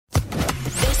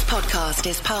podcast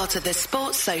is part of the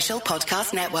Sports Social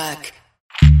Podcast Network.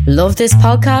 Love this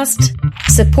podcast?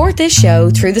 Support this show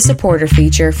through the supporter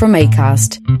feature from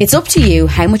Acast. It's up to you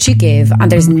how much you give and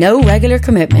there's no regular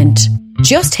commitment.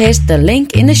 Just hit the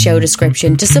link in the show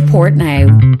description to support now.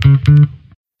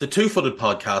 The Two Footed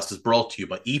Podcast is brought to you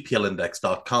by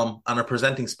EPLindex.com and our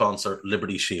presenting sponsor,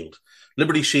 Liberty Shield.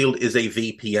 Liberty Shield is a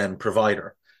VPN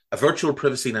provider. A virtual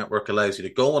privacy network allows you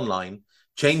to go online,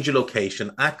 change your location,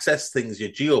 access things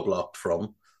you're geo-blocked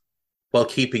from while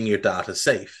keeping your data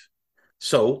safe.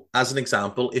 So, as an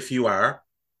example, if you are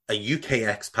a UK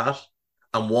expat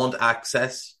and want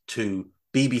access to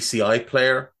BBC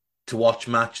iPlayer to watch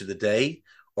Match of the Day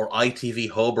or ITV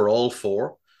Hub or all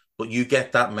four, but you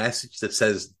get that message that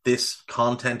says this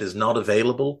content is not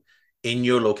available in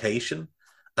your location,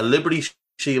 a Liberty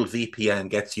Shield VPN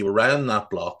gets you around that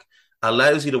block,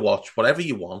 allows you to watch whatever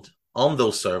you want on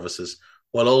those services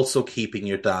while also keeping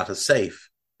your data safe.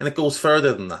 And it goes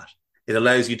further than that. It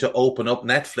allows you to open up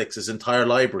Netflix's entire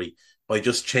library by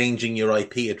just changing your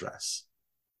IP address.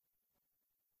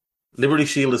 Liberty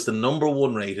Shield is the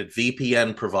 #1 rated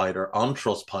VPN provider on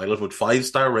Trustpilot with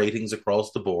 5-star ratings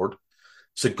across the board.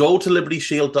 So go to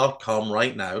libertyshield.com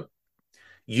right now,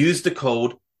 use the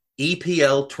code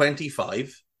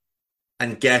EPL25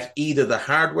 and get either the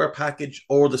hardware package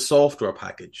or the software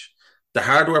package. The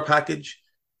hardware package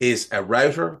is a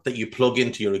router that you plug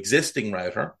into your existing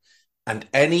router, and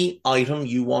any item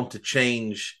you want to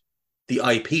change the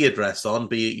IP address on,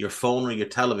 be it your phone or your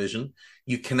television,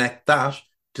 you connect that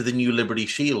to the new Liberty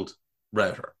Shield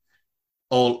router.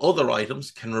 All other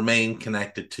items can remain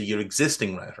connected to your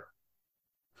existing router.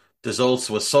 There's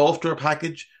also a software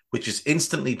package which is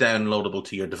instantly downloadable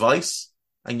to your device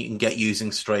and you can get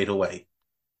using straight away.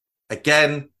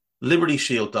 Again,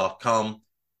 libertyshield.com,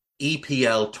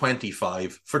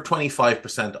 EPL25 for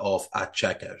 25% off at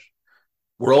checkout.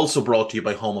 We're also brought to you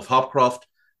by Home of Hopcroft,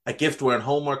 a giftware and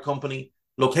homeware company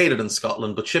located in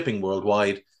Scotland but shipping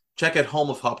worldwide. Check out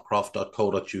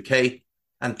homeofhopcroft.co.uk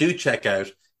and do check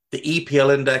out the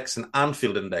EPL Index and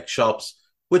Anfield Index shops,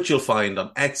 which you'll find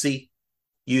on Etsy.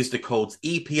 Use the codes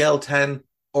EPL10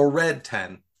 or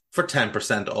RED10 for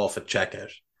 10% off at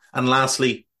checkout. And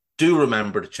lastly, do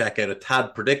remember to check out A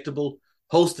Tad Predictable,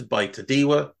 hosted by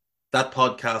Tadiwa. That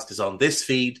podcast is on this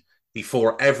feed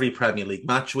before every Premier League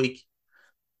match week.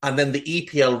 And then the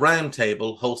EPL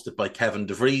Roundtable, hosted by Kevin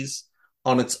DeVries,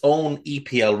 on its own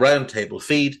EPL Roundtable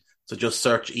feed. So just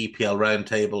search EPL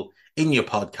Roundtable in your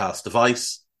podcast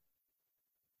device.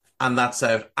 And that's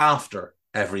out after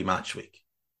every match week.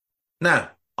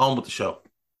 Now, on with the show.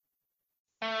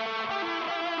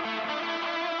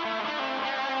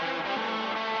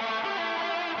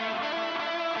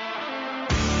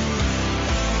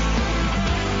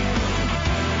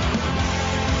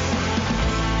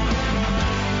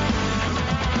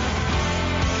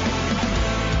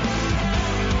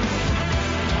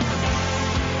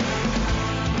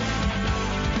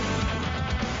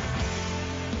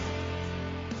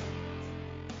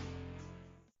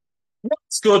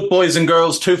 What's good, boys and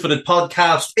girls? Two Footed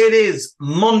Podcast. It is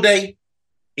Monday.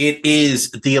 It is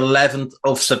the 11th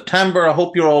of September. I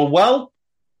hope you're all well.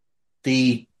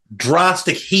 The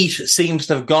drastic heat seems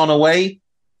to have gone away.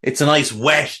 It's a nice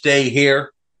wet day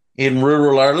here in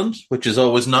rural Ireland, which is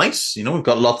always nice. You know, we've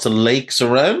got lots of lakes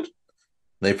around.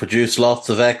 They produce lots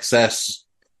of excess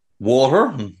water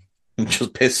and it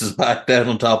just pisses back down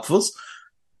on top of us.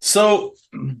 So,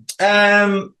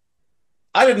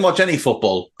 I didn't watch any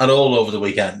football at all over the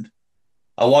weekend.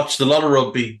 I watched a lot of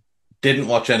rugby, didn't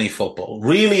watch any football.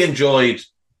 Really enjoyed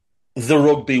the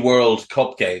Rugby World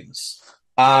Cup games.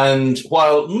 And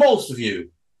while most of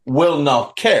you will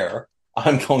not care,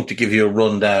 I'm going to give you a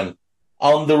rundown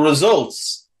on the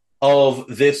results of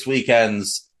this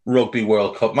weekend's Rugby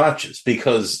World Cup matches,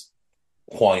 because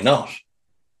why not?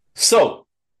 So,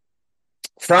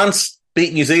 France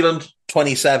beat New Zealand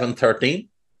 27-13.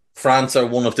 France are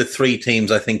one of the 3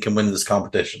 teams I think can win this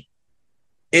competition.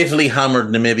 Italy hammered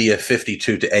Namibia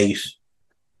 52-8.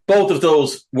 Both of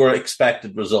those were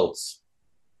expected results.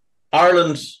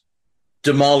 Ireland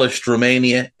demolished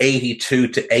Romania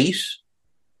 82-8.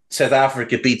 South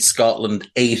Africa beat Scotland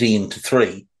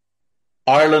 18-3.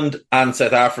 Ireland and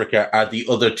South Africa are the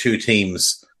other 2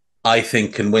 teams I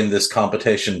think can win this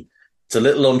competition. It's a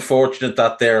little unfortunate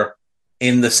that they're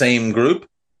in the same group,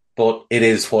 but it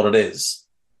is what it is.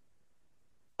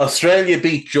 Australia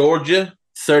beat Georgia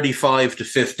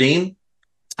 35-15,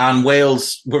 and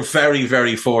Wales were very,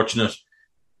 very fortunate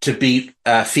to beat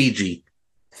Fiji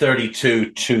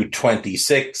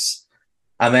 32-26.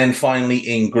 And then finally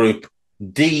in Group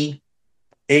D,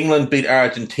 England beat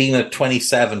Argentina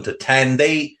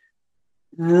 27-10.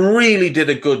 really did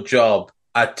a good job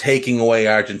at taking away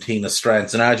Argentina's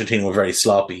strengths, and Argentina were very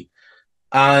sloppy.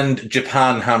 And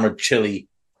Japan hammered Chile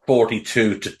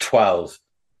 42-12.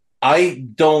 I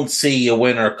don't see a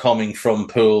winner coming from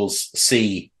pools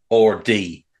C or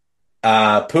D.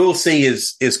 Pool C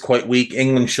is quite weak.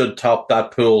 England should top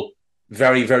that pool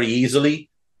very, very easily.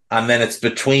 And then it's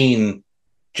between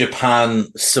Japan,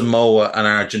 Samoa, and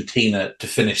Argentina to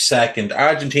finish second.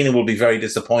 Argentina will be very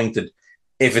disappointed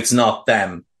if it's not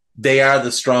them. They are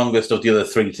the strongest of the other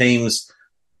three teams,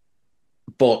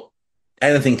 but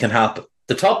anything can happen.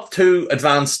 The top two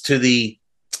advance to the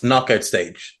knockout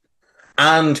stage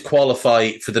and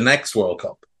qualify for the next World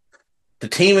Cup. The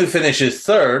team who finishes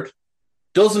third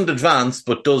doesn't advance,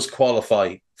 but does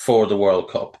qualify for the World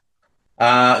Cup.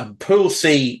 Pool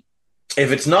C,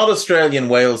 if it's not Australia and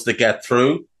Wales that get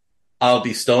through, I'll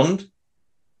be stunned.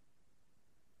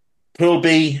 Pool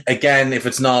B, again, if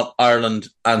it's not Ireland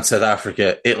and South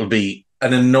Africa, it'll be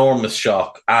an enormous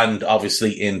shock. And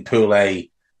obviously in Pool A,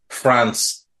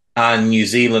 France and New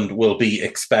Zealand will be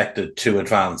expected to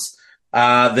advance.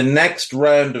 The next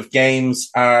round of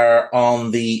games are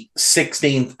on the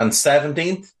 16th and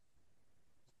 17th.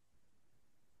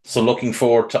 So looking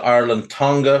forward to Ireland,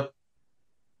 Tonga,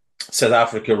 South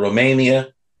Africa, Romania.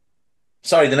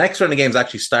 Sorry, the next round of games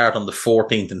actually start on the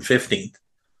 14th and 15th.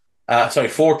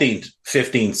 14th,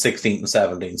 15th, 16th, and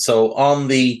 17th. So on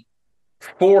the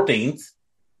 14th,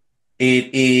 it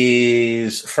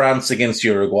is France against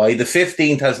Uruguay. The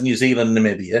 15th has New Zealand,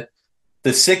 Namibia.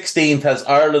 The 16th has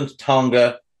Ireland,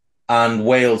 Tonga, and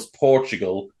Wales,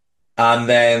 Portugal. And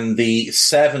then the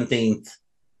 17th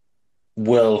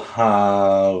will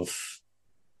have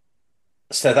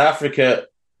South Africa,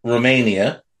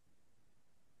 Romania,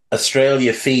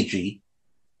 Australia, Fiji,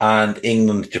 and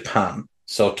England, Japan.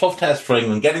 So tough test for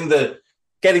England, getting the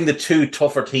two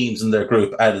tougher teams in their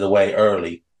group out of the way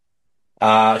early.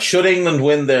 Should England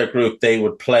win their group, they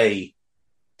would play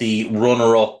the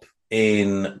runner-up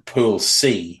in Pool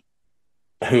C,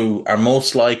 who are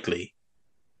most likely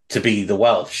to be the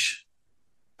Welsh.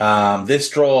 This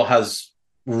draw has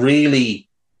really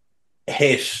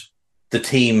hit the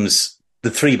teams,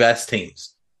 the three best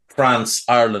teams, France,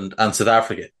 Ireland, and South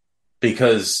Africa,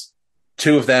 because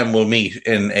two of them will meet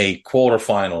in a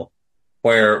quarter-final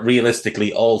where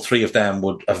realistically all three of them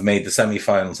would have made the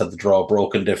semi-finals had the draw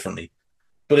broken differently.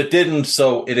 But it didn't,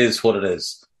 so it is what it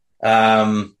is.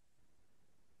 I'm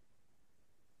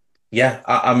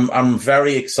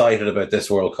very excited about this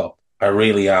World Cup. I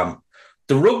really am.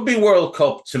 The Rugby World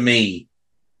Cup, to me,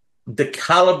 the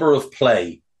caliber of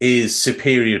play is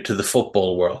superior to the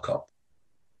Football World Cup.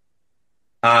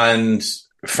 And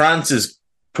France is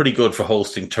pretty good for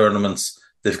hosting tournaments.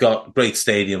 They've got great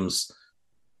stadiums.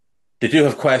 They do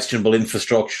have questionable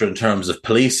infrastructure in terms of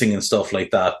policing and stuff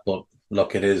like that. But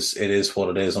look, it is what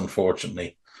it is,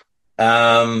 unfortunately.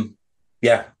 Very,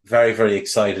 very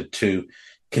excited to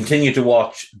continue to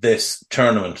watch this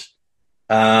tournament.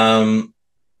 Ireland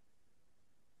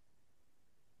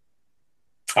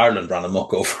ran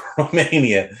amok over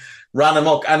Romania. Ran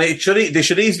amok. And they should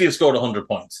easily have scored 100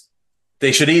 points.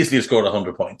 But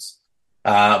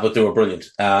they were brilliant.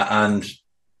 And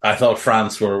I thought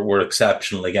France were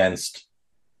exceptional against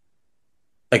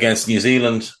New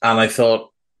Zealand. And I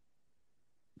thought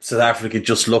South Africa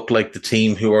just looked like the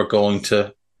team who are going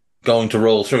to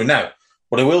roll through. Now,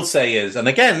 what I will say is, and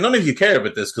again, none of you care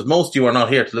about this because most of you are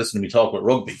not here to listen to me talk about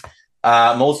rugby.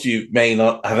 Most of you may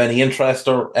not have any interest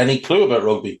or any clue about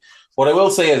rugby. What I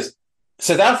will say is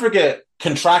South Africa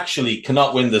contractually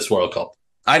cannot win this World Cup.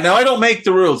 I don't make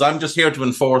the rules. I'm just here to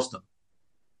enforce them.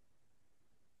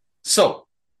 So,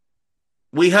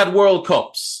 we had World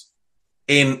Cups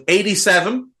in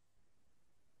 87,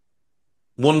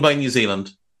 won by New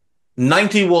Zealand,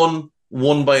 91,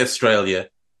 won by Australia,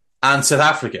 and South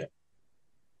Africa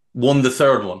won the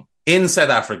third one in South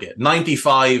Africa.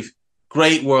 95,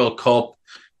 great World Cup.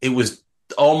 It was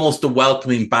almost the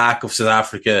welcoming back of South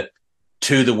Africa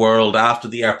to the world after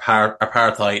the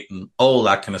apartheid and all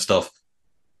that kind of stuff.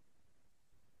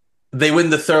 They win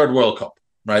the third World Cup,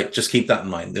 right? Just keep that in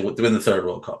mind. They win the third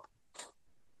World Cup.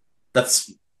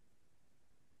 That's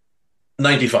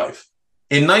 95.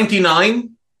 In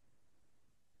 99,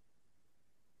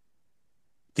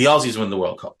 the Aussies win the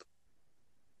World Cup.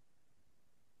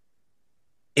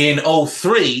 In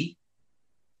 03,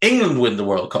 England win the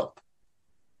World Cup.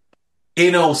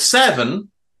 In 07,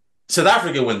 South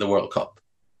Africa win the World Cup.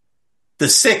 The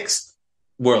sixth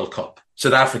World Cup,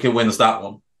 South Africa wins that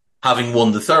one, having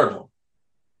won the third one.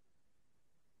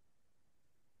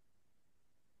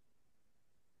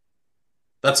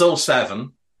 That's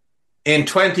 07. In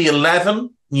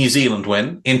 2011, New Zealand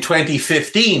win. In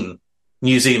 2015,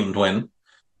 New Zealand win.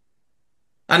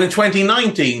 And in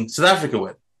 2019, South Africa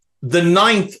win. The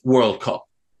 9th World Cup.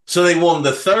 So they won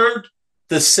the 3rd,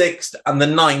 the 6th, and the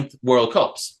 9th World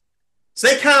Cups. So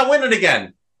they can't win it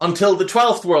again until the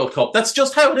 12th World Cup. That's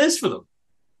just how it is for them.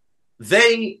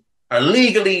 They are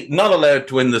legally not allowed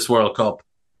to win this World Cup.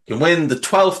 You can win the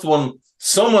 12th one.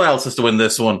 Someone else has to win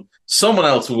this one. Someone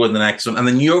else will win the next one. And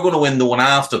then you're going to win the one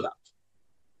after that.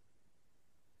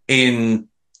 In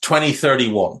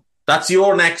 2031. That's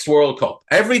your next World Cup.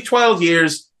 Every 12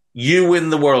 years, you win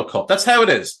the World Cup. That's how it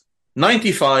is.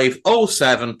 95,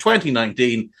 07,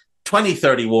 2019,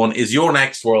 2031 is your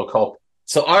next World Cup.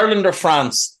 So Ireland or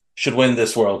France should win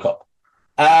this World Cup.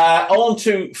 On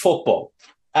to football.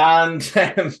 And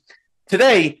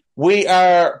today we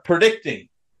are predicting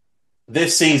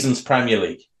this season's Premier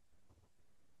League.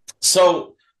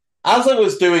 So as I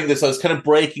was doing this, I was kind of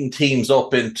breaking teams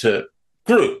up into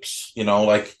groups,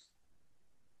 like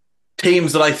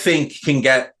teams that I think can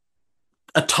get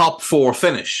a top 4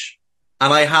 finish.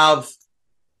 And I have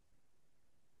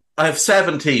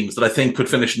 7 teams that I think could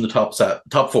finish in the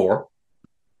top 4.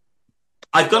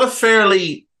 I've got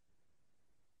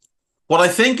what I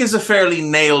think is a fairly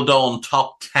nailed on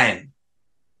top 10.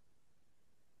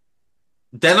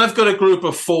 Then I've got a group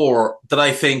of 4 that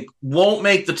I think won't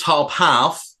make the top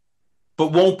half,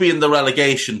 but won't be in the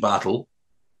relegation battle.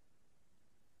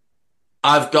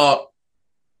 I've got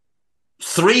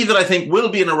 3 that I think will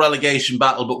be in a relegation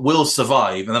battle, but will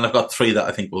survive. And then I've got 3 that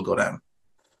I think will go down.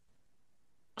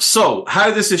 So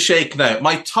how this is shaken out,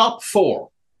 my top 4,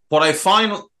 what I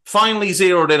finally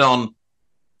zeroed in on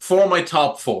for my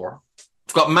top 4,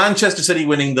 I've got Manchester City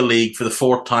winning the league for the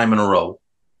 4th time in a row.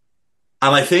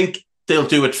 And I think they'll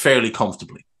do it fairly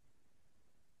comfortably.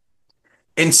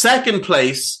 In second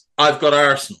place, I've got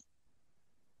Arsenal.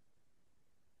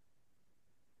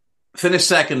 Finished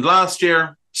second last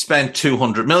year, spent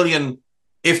 200 million.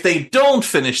 If they don't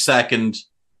finish second,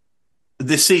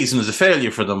 this season is a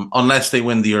failure for them unless they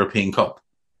win the European Cup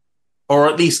or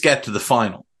at least get to the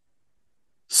final.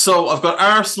 So I've got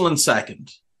Arsenal in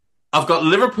second. I've got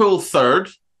Liverpool third.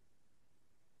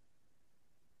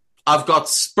 I've got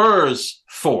Spurs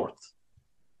fourth.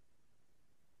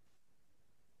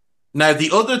 Now,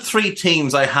 the other 3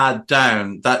 teams I had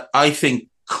down that I think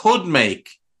could make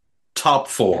top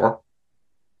 4,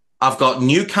 I've got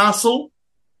Newcastle,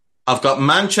 I've got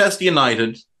Manchester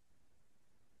United,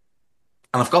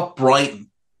 and I've got Brighton.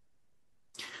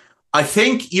 I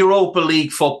think Europa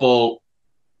League football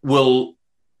will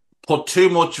put too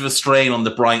much of a strain on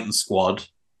the Brighton squad.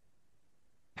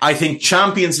 I think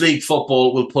Champions League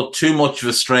football will put too much of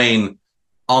a strain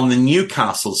on the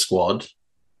Newcastle squad.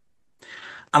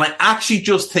 And I actually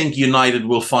just think United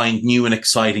will find new and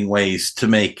exciting ways to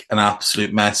make an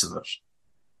absolute mess of it.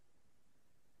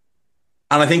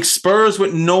 And I think Spurs,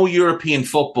 with no European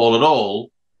football at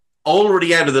all,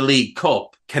 already out of the League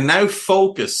Cup, can now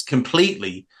focus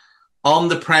completely on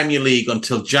the Premier League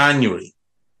until January,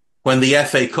 when the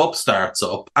FA Cup starts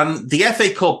up. And the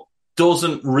FA Cup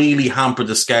doesn't really hamper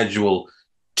the schedule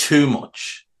too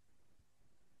much.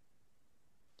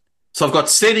 So I've got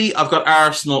City, I've got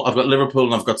Arsenal, I've got Liverpool,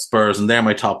 and I've got Spurs, and they're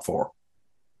my top 4.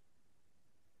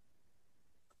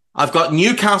 I've got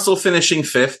Newcastle finishing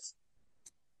 5th.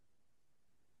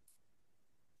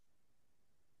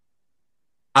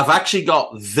 I've actually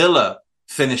got Villa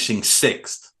finishing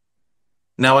 6th.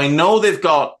 Now, I know they've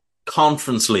got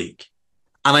Conference League,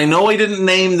 and I know I didn't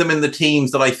name them in the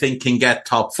teams that I think can get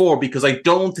top 4 because I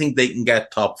don't think they can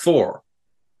get top 4.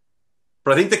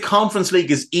 But I think the Conference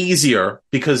League is easier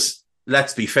because,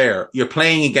 let's be fair, you're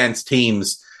playing against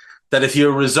teams that if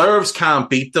your reserves can't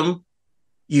beat them,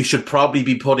 you should probably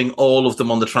be putting all of them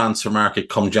on the transfer market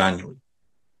come January.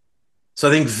 So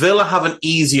I think Villa have an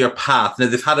easier path. Now,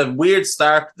 they've had a weird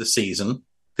start to the season.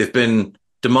 They've been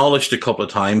demolished a couple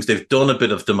of times. They've done a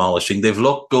bit of demolishing. They've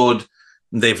looked good.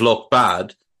 They've looked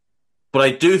bad. But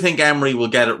I do think Emery will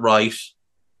get it right.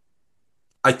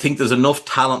 I think there's enough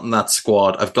talent in that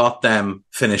squad. I've got them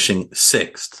finishing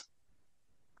 6th.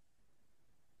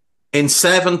 In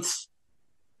 7th,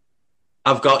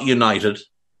 I've got United.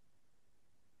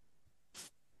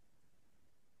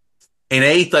 In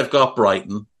 8th, I've got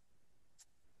Brighton.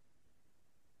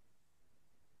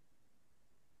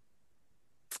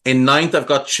 In 9th, I've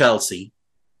got Chelsea.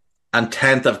 And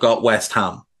 10th, I've got West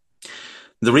Ham.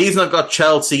 The reason I've got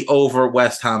Chelsea over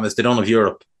West Ham is they don't have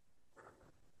Europe.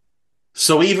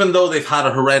 So even though they've had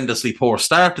a horrendously poor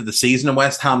start to the season and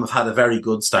West Ham have had a very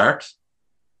good start,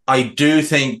 I do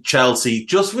think Chelsea,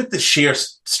 just with the sheer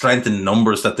strength and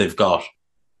numbers that they've got,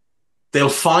 they'll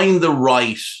find the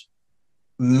right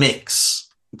mix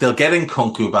they'll get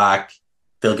Nkunku back.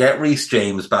 They'll get Reece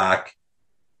James back.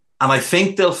 And I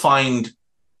think they'll find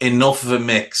enough of a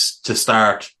mix to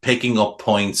start picking up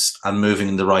points and moving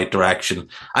in the right direction.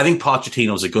 I think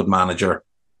Pochettino's a good manager.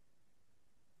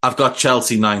 I've got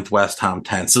Chelsea 9th, West Ham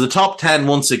 10th. So the top 10,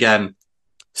 once again,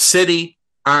 City,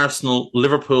 Arsenal,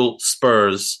 Liverpool,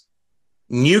 Spurs,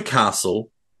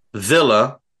 Newcastle,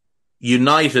 Villa,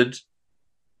 United,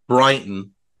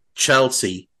 Brighton,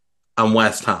 Chelsea, and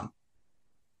West Ham.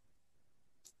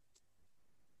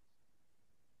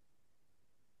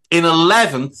 In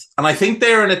 11th, and I think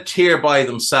they're in a tier by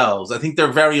themselves. I think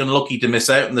they're very unlucky to miss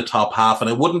out in the top half, and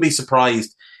I wouldn't be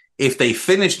surprised if they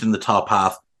finished in the top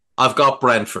half. I've got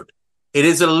Brentford. It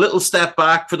is a little step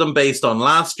back for them based on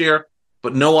last year,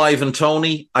 but no Ivan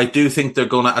Toney. I do think they're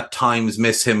going to at times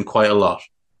miss him quite a lot.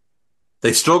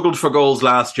 They struggled for goals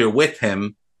last year with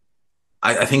him.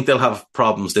 I think they'll have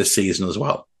problems this season as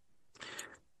well.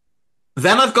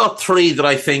 Then I've got 3 that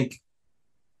I think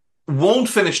won't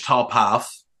finish top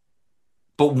half,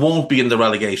 but won't be in the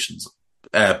relegations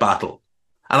battle.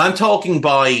 And I'm talking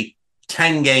by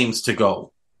 10 games to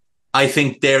go. I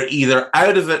think they're either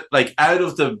out of it, like out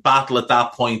of the battle at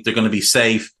that point, they're going to be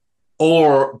safe,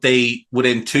 or they,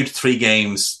 within 2 to 3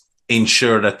 games,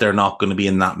 ensure that they're not going to be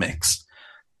in that mix.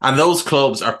 And those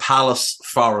clubs are Palace,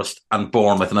 Forest, and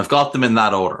Bournemouth. And I've got them in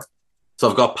that order. So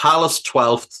I've got Palace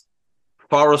 12th,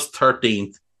 Forest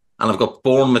 13th, and I've got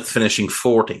Bournemouth finishing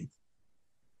 14th.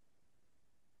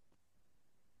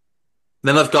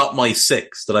 Then I've got my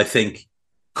 6 that I think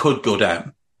could go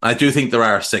down. I do think there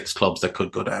are 6 clubs that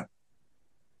could go down.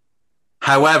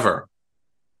 However,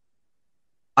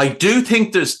 I do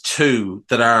think there's 2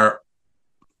 that are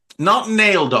not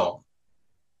nailed on,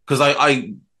 because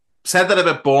I said that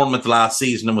about Bournemouth last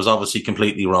season and was obviously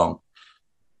completely wrong.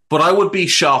 But I would be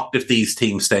shocked if these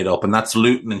teams stayed up, and that's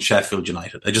Luton and Sheffield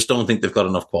United. I just don't think they've got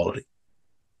enough quality.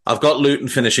 I've got Luton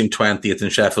finishing 20th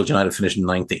and Sheffield United finishing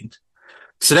 19th.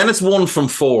 So then it's 1 from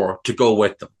 4 to go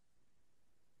with them.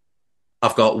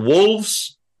 I've got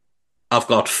Wolves, I've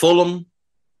got Fulham,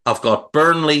 I've got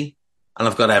Burnley, and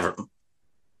I've got Everton.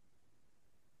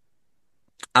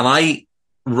 And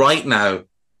right now,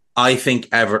 I think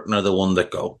Everton are the one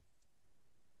that go.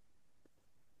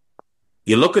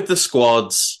 You look at the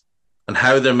squads and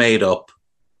how they're made up,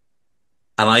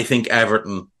 and I think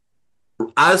Everton,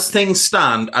 as things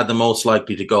stand, are the most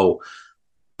likely to go.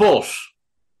 But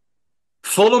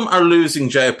Fulham are losing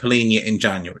João Palhinha in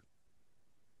January.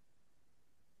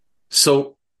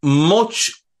 So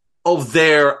much of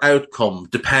their outcome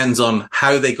depends on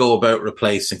how they go about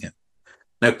replacing him.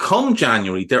 Now, come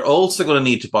January, they're also going to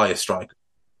need to buy a striker,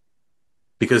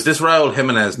 because this Raul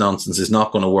Jimenez nonsense is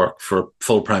not going to work for a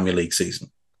full Premier League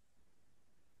season.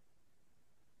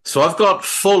 So I've got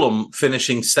Fulham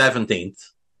finishing 17th.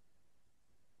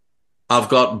 I've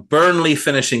got Burnley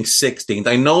finishing 16th.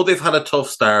 I know they've had a tough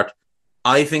start.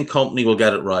 I think Kompany will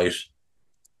get it right.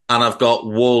 And I've got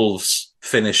Wolves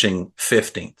finishing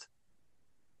 15th.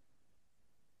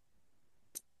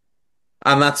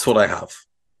 And that's what I have.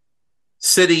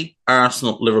 City,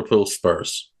 Arsenal, Liverpool,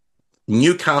 Spurs.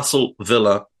 Newcastle,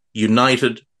 Villa,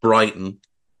 United, Brighton,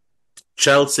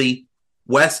 Chelsea,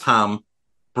 West Ham,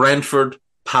 Brentford,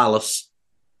 Palace,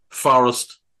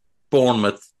 Forest,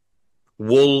 Bournemouth,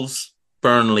 Wolves,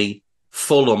 Burnley,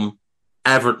 Fulham,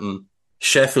 Everton,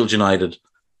 Sheffield United,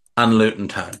 and Luton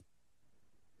Town.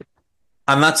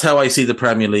 And that's how I see the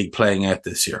Premier League playing out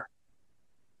this year.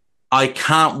 I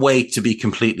can't wait to be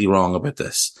completely wrong about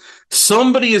this.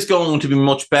 Somebody is going to be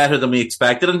much better than we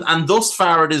expected, and thus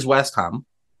far it is West Ham.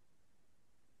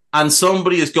 And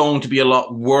somebody is going to be a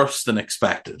lot worse than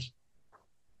expected.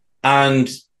 And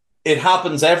it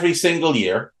happens every single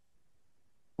year.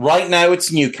 Right now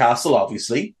it's Newcastle,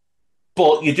 obviously.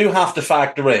 But you do have to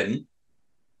factor in,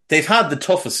 they've had the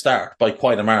toughest start by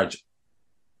quite a margin.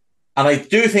 And I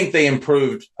do think they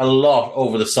improved a lot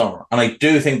over the summer. And I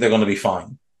do think they're going to be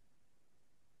fine.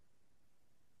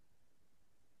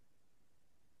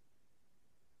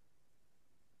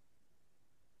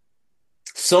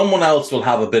 Someone else will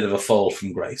have a bit of a fall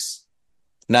from grace.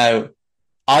 Now,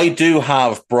 I do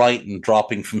have Brighton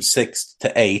dropping from 6th to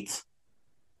 8th.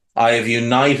 I have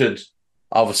United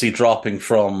obviously dropping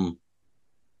from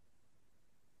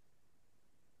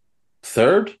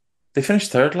 3rd. They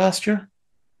finished 3rd last year?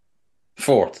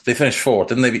 4th. They finished 4th.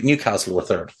 Didn't they? Newcastle were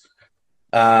 3rd.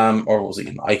 Or was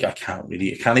it? I can't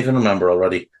even remember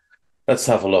already. Let's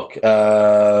have a look.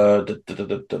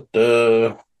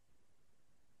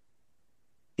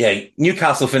 Yeah,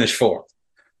 Newcastle finished 4th.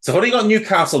 So what do you got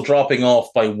Newcastle dropping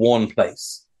off by 1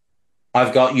 place?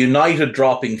 I've got United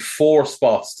dropping 4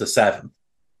 spots to 7th.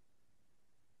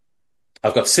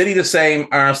 I've got City the same,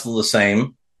 Arsenal the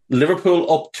same,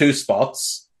 Liverpool up 2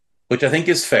 spots, which I think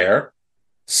is fair.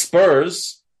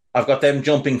 Spurs, I've got them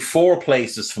jumping 4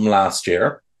 places from last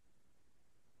year.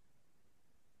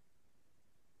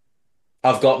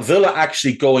 I've got Villa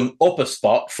actually going up a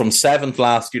spot from 7th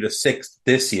last year to 6th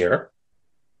this year.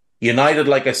 United,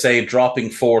 like I say,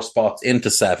 dropping 4 spots into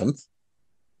 7th.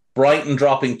 Brighton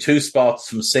dropping 2 spots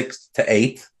from 6th to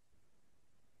 8th.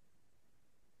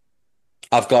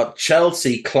 I've got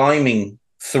Chelsea climbing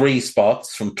 3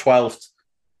 spots from 12th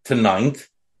to 9th.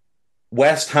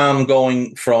 West Ham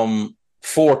going from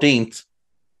 14th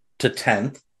to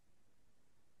 10th.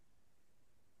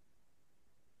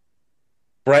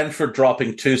 Brentford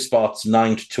dropping 2 spots,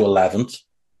 9th to 11th.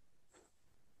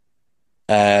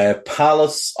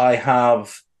 Palace, I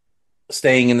have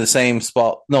staying in the same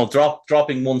spot. No,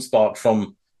 dropping 1 spot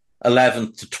from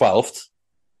 11th to 12th.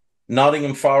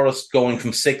 Nottingham Forest going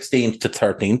from 16th to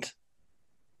 13th.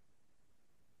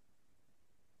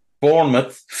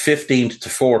 Bournemouth, 15th to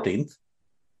 14th.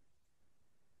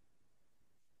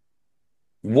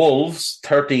 Wolves,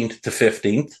 13th to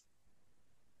 15th.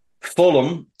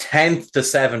 Fulham, 10th to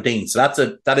 17th.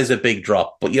 So that is a big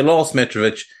drop. But you lost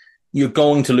Mitrovic. You're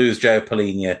going to lose João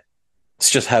Palhinha.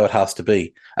 It's just how it has to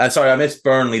be. Sorry, I missed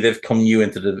Burnley. They've come new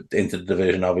into the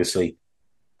division, obviously.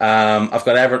 I've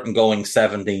got Everton going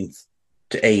 17th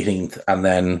to 18th, and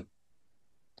then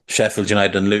Sheffield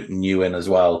United and Luton new in as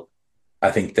well. I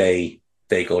think they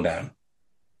go down.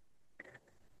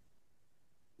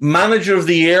 Manager of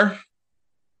the year.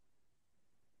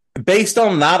 Based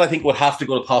on that, I think would have to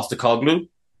go to Postecoglou.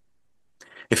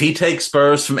 If he takes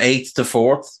Spurs from 8th to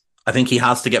 4th, I think he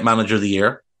has to get Manager of the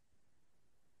Year.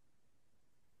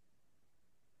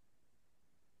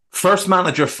 First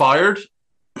manager fired.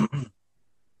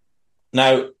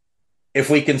 Now, if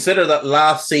we consider that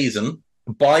last season,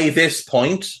 by this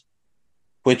point,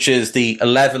 which is the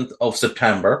 11th of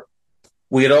September,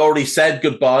 we had already said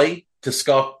goodbye to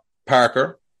Scott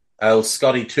Parker,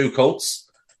 Scotty Two Coats,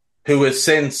 who has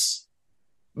since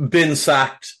been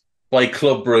sacked by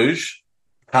Club Brugge,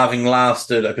 having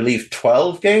lasted, I believe,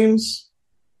 12 games.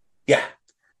 Yeah,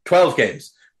 12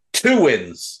 games. 2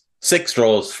 wins, 6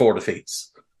 draws, 4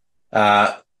 defeats.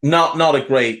 Not a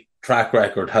great track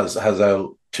record has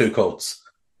Two Coats.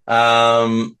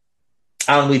 And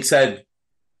we'd said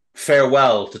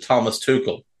farewell to Thomas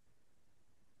Tuchel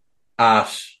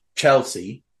at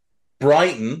Chelsea.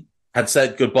 Brighton had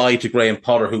said goodbye to Graham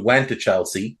Potter, who went to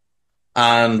Chelsea,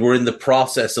 and we're in the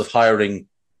process of hiring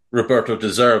Roberto De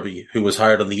Zerbi, who was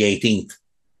hired on the 18th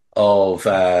of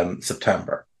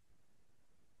September.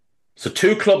 So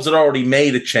 2 clubs had already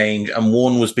made a change, and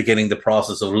one was beginning the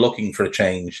process of looking for a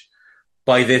change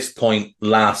by this point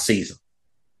last season.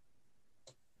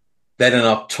 Then in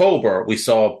October, we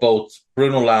saw both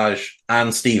Bruno Lage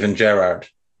and Steven Gerrard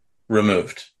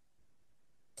removed.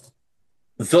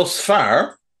 Thus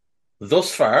far,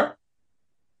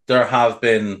 there have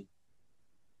been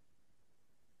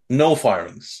no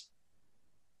firings.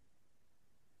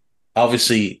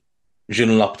 Obviously,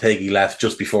 Julian Lopetegui left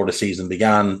just before the season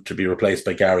began to be replaced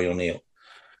by Gary O'Neill.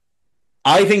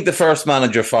 I think the first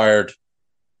manager fired,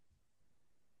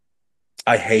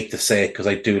 I hate to say it because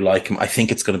I do like him, I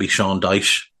think it's going to be Sean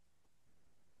Dyche.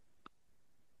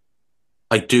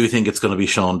 I do think it's going to be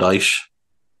Sean Dyche.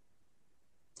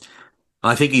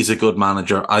 I think he's a good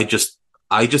manager. I just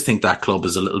think that club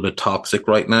is a little bit toxic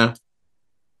right now.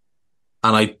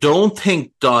 And I don't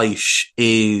think Dyche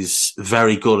is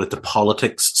very good at the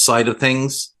politics side of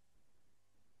things.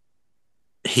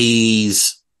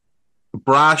 He's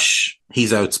brash.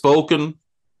 He's outspoken.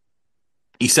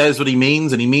 He says what he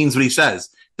means and he means what he says.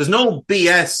 There's no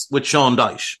BS with Sean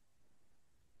Dyche.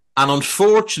 And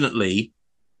unfortunately,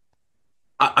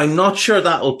 I'm not sure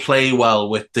that will play well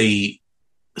with the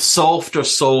softer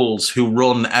souls who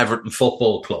run Everton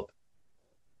Football Club.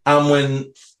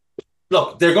 And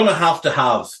look, they're going to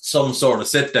have some sort of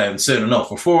sit down soon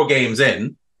enough. We're 4 games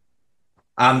in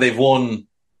and they've won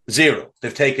 0.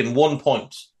 They've taken 1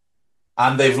 point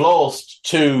and they've lost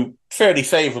 2 fairly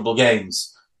favourable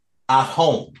games at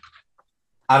home.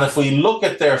 And if we look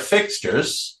at their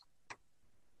fixtures,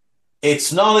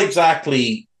 it's not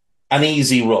exactly an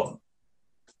easy run.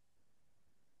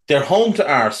 They're home to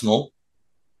Arsenal,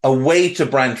 away to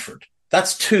Brentford.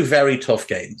 That's 2 very tough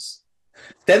games.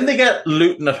 Then they get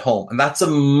Luton at home, and that's a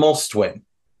must win.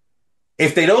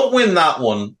 If they don't win that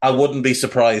one, I wouldn't be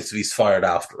surprised if he's fired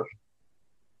after it.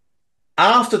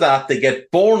 After that, they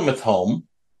get Bournemouth home.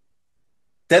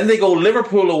 Then they go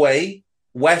Liverpool away,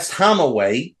 West Ham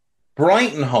away,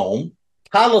 Brighton home,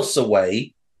 Palace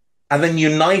away, and then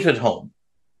United home.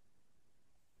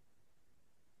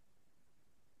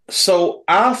 So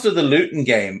after the Luton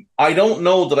game, I don't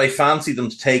know that I fancy them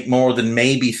to take more than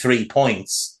maybe 3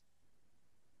 points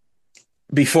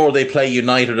before they play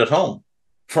United at home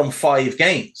from 5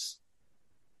 games.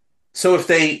 So if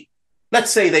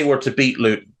let's say they were to beat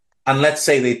Luton, and let's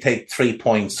say they take 3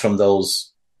 points from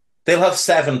those, they'll have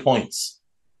 7 points.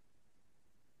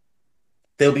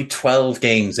 They'll be 12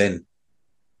 games in.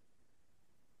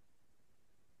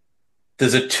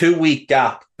 There's a 2-week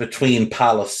gap between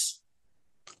Palace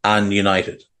and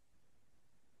United.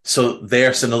 So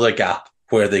there's another gap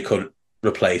where they could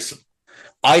replace him.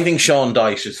 I think Sean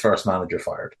Dyche is first manager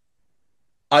fired.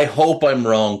 I hope I'm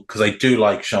wrong because I do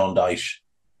like Sean Dyche.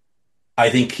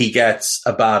 I think he gets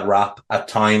a bad rap at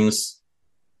times.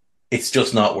 It's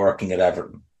just not working at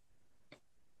Everton.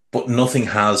 But nothing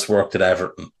has worked at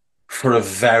Everton for a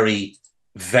very,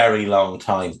 very long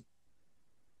time.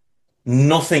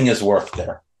 Nothing has worked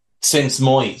there since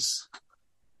Moyes.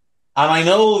 And I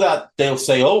know that they'll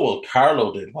say, oh, well,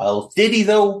 Carlo did well. Did he,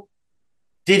 though?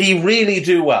 Did he really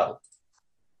do well?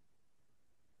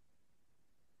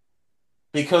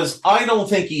 Because I don't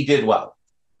think he did well.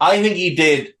 I think he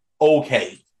did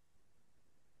okay.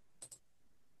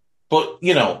 But,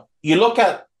 you know, you look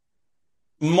at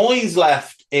Moyes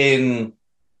left in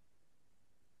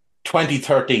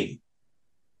 2013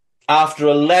 after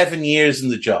 11 years in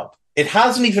the job. It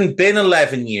hasn't even been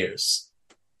 11 years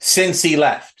since he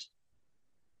left.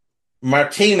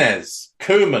 Martinez,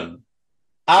 Koeman,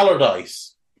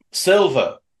 Allardyce,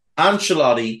 Silva,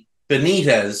 Ancelotti,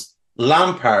 Benitez,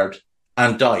 Lampard,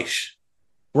 and Dyche.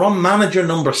 We're on manager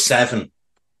number 7.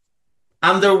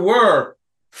 And there were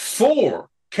 4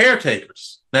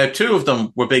 caretakers. Now, 2 of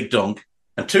them were Big Dunk,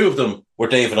 and 2 of them were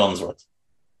David Unsworth.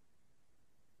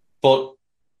 But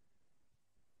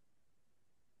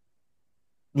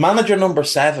manager number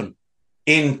 7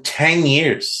 in 10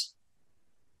 years.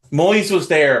 Moyes was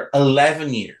there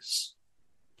 11 years.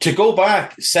 To go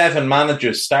back 7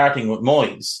 managers starting with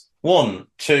Moyes, 1,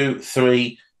 2,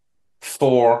 3,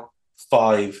 4,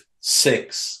 5,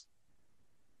 6,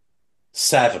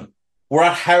 7. We're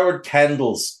at Howard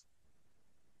Kendall's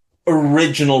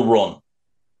original run,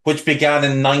 which began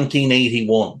in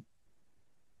 1981.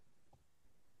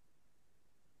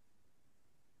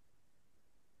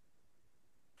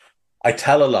 I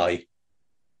tell a lie.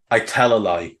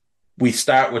 We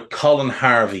start with Colin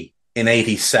Harvey in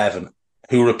 87,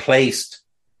 who replaced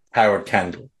Howard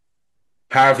Kendall.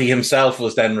 Harvey himself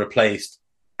was then replaced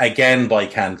again by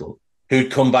Kendall,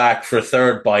 who'd come back for a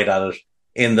third bite at it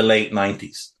in the late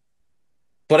 90s.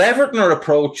 But Everton are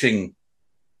approaching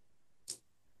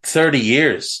 30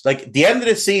 years. Like, the end of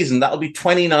this season, that'll be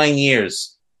 29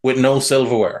 years with no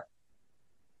silverware.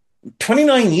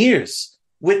 29 years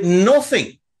with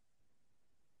nothing.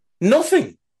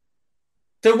 Nothing.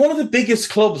 They're one of the biggest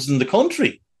clubs in the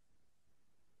country.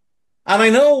 And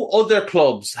I know other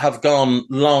clubs have gone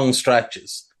long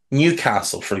stretches.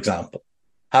 Newcastle, for example,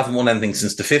 haven't won anything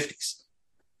since the 50s.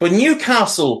 But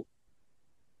Newcastle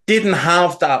didn't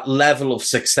have that level of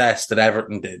success that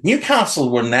Everton did. Newcastle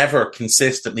were never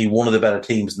consistently one of the better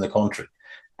teams in the country.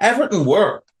 Everton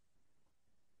were.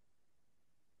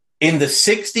 In the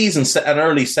 60s and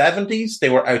early 70s, they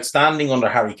were outstanding under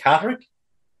Harry Catterick.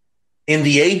 In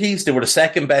the 80s, they were the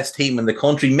second best team in the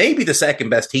country, maybe the second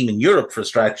best team in Europe for a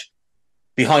stretch,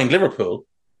 behind Liverpool.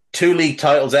 2 league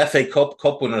titles, FA Cup,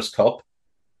 Cup Winners' Cup.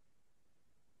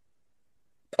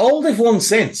 All they've won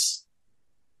since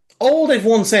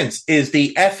is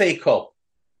the FA Cup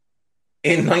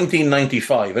in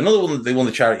 1995. Another one that they won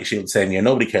the Charity Shield the same year.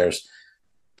 Nobody cares.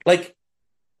 Like,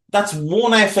 that's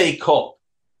one FA Cup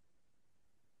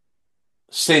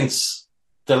since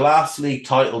the last league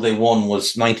title they won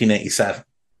was 1987.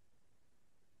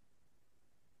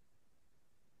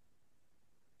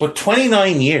 But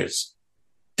 29 years.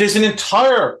 There's an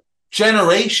entire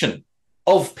generation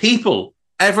of people,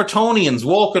 Evertonians,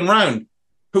 walking around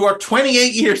who are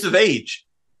 28 years of age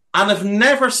and have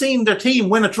never seen their team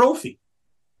win a trophy.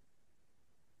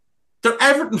 They're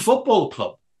Everton Football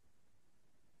Club.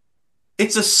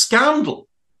 It's a scandal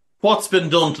what's been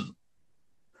done to them.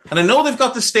 And I know they've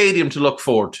got the stadium to look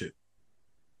forward to.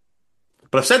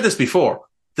 But I've said this before.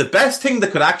 The best thing that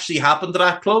could actually happen to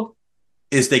that club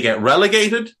is they get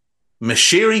relegated,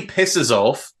 Mashiri pisses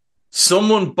off,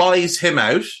 someone buys him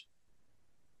out,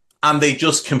 and they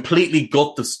just completely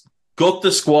gut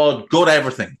the squad, gut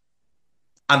everything.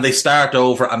 And they start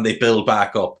over and they build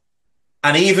back up.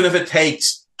 And even if it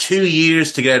takes 2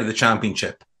 years to get out of the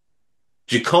Championship,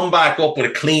 you come back up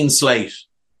with a clean slate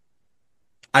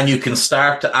and you can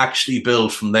start to actually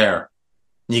build from there.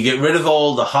 You get rid of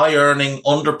all the high-earning,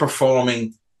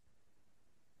 underperforming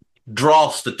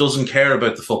dross that doesn't care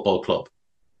about the football club.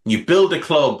 You build a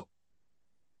club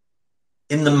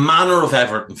in the manner of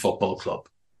Everton Football Club.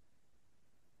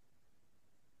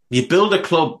 You build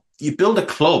a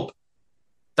club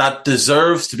that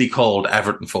deserves to be called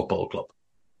Everton Football Club.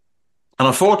 And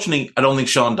unfortunately, I don't think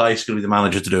Sean Dyche will be the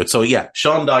manager to do it. So yeah,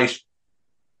 Sean Dyche,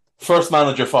 first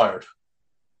manager fired.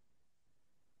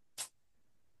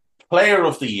 Player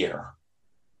of the year.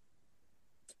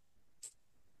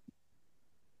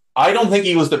 I don't think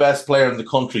he was the best player in the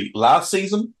country last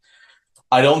season.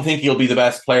 I don't think he'll be the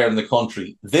best player in the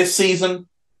country this season.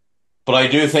 But I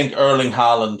do think Erling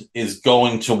Haaland is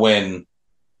going to win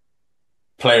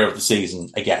player of the season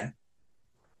again.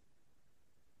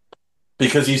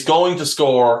 Because he's going to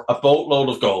score a boatload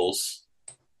of goals.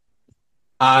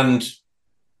 And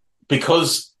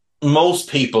because most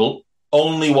people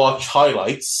only watch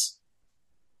highlights,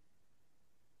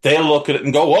 they'll look at it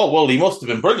and go, oh, well, he must have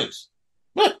been brilliant.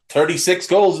 36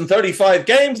 goals in 35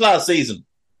 games last season.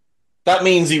 That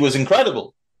means he was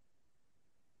incredible.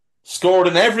 Scored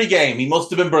in every game. He must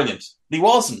have been brilliant. But he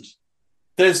wasn't.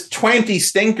 There's 20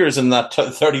 stinkers in that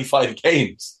 35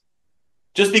 games.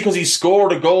 Just because he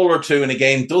scored a goal or two in a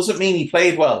game doesn't mean he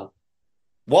played well.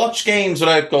 Watch games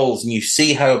without goals and you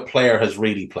see how a player has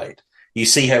really played. You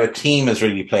see how a team has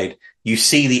really played. You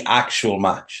see the actual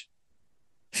match.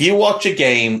 If you watch a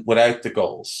game without the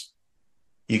goals,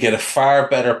 you get a far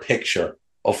better picture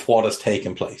of what has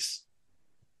taken place.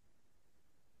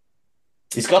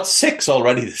 He's got 6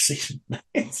 already this season.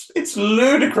 It's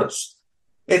ludicrous.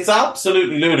 It's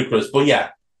absolutely ludicrous. But yeah,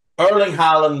 Erling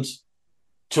Haaland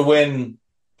to win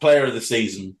player of the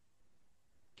season.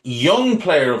 Young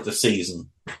player of the season.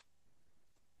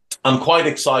 I'm quite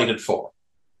excited for.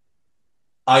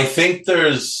 I think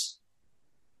there's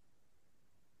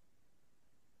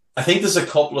a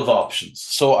couple of options.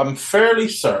 So I'm fairly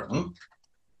certain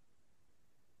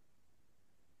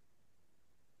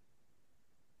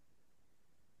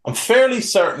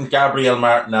Gabriel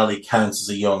Martinelli counts as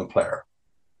a young player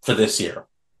for this year.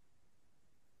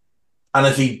 And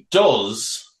if he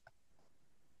does,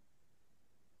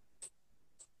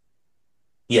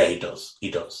 yeah, he does.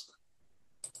 He does.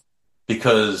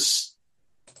 Because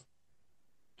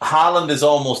Haaland is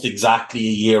almost exactly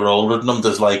a year older than him.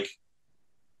 There's I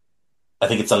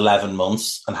think it's 11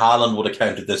 months, and Haaland would have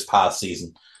counted this past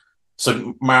season.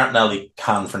 So Martinelli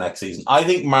can for next season. I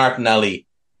think Martinelli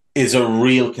is a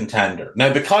real contender.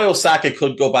 Now, Bukayo Saka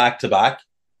could go back-to-back.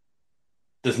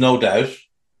 There's no doubt.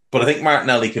 But I think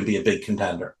Martinelli can be a big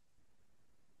contender.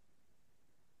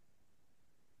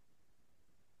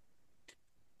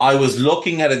 I was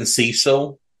looking at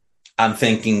Enciso and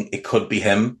thinking it could be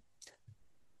him.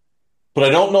 But I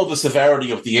don't know the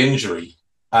severity of the injury.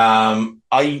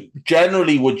 I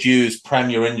generally would use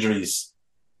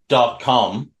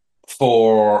premierinjuries.com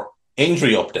for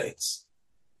injury updates.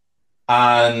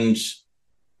 And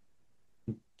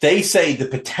they say the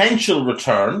potential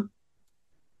return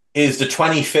is the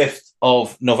 25th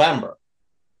of November.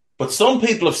 But some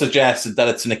people have suggested that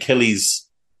it's an Achilles,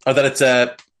 or that it's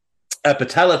a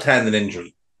patella tendon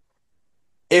injury.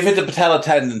 If it's a patella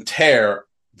tendon tear,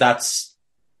 that's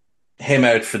him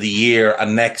out for the year,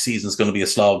 and next season is going to be a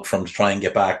slog for him to try and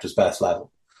get back to his best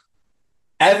level.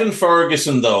 Evan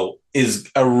Ferguson, though, is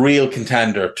a real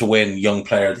contender to win Young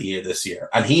Player of the Year this year,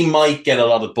 and he might get a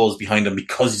lot of buzz behind him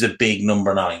because he's a big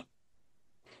number 9.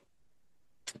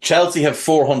 Chelsea have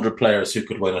 400 players who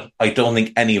could win it. I don't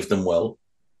think any of them will.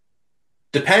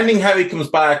 Depending how he comes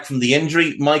back from the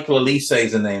injury, Michael Olise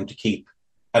is a name to keep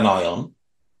an eye on.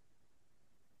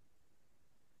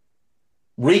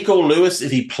 Rico Lewis, if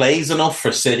he plays enough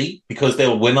for City, because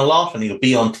they'll win a lot and he'll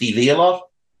be on TV a lot,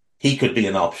 he could be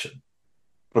an option.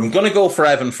 But I'm going to go for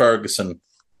Evan Ferguson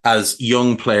as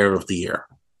Young Player of the Year.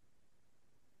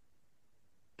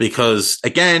 Because,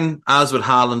 again, as with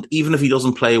Haaland, even if he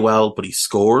doesn't play well, but he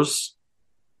scores,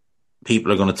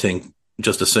 people are going to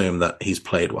just assume that he's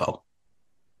played well.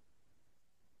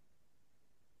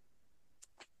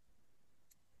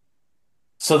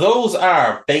 So those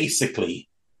are basically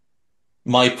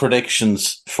my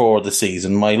predictions for the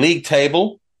season. My league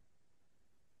table,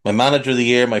 my manager of the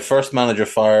year, my first manager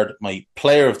fired, my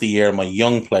player of the year, my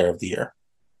young player of the year.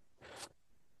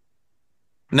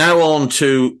 Now on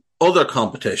to other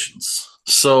competitions.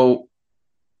 So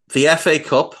the FA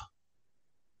Cup,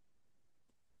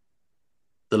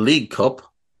 the League Cup,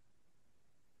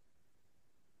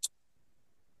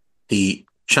 the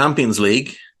Champions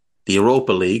League, the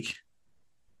Europa League,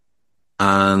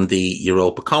 and the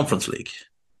Europa Conference League.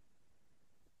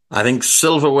 I think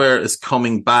silverware is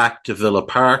coming back to Villa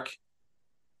Park.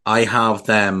 I have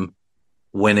them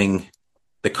winning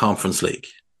the Conference League.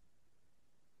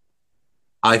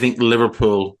 I think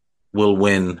Liverpool will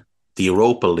win the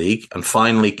Europa League and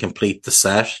finally complete the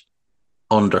set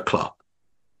under Klopp.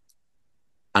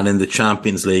 And in the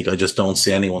Champions League, I just don't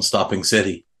see anyone stopping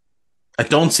City. I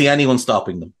don't see anyone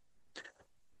stopping them.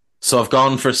 So I've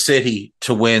gone for City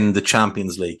to win the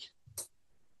Champions League.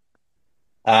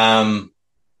 To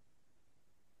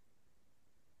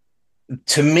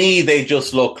me, they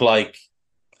just look like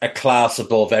a class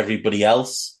above everybody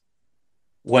else.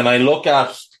 When I look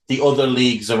at the other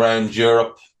leagues around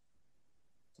Europe,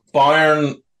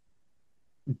 Bayern,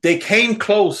 they came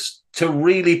close to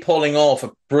really pulling off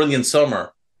a brilliant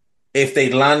summer if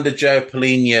they'd landed João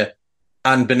Palhinha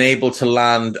and been able to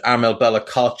land Armel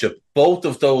Bella-Kotchap. Both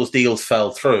of those deals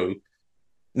fell through.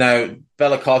 Now,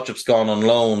 Bella-Kotchap's gone on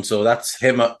loan, so that's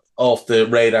him off the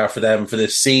radar for them for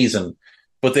this season.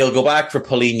 But they'll go back for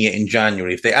Palhinha in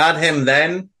January. If they add him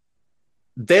then,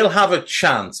 they'll have a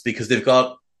chance because they've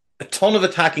got a ton of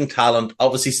attacking talent,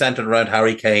 obviously centered around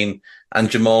Harry Kane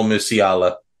and Jamal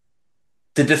Musiala.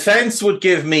 The defense would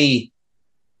give me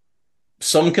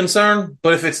some concern,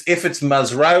 but if it's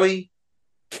Mazraoui,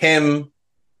 Kim,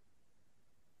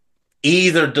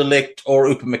 either De Ligt or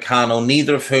Upamecano,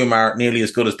 neither of whom are nearly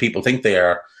as good as people think they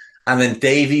are, and then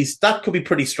Davies, that could be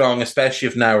pretty strong, especially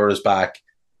if Neuer is back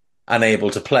and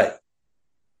able to play.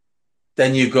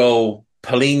 Then you go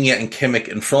Palhinha and Kimmich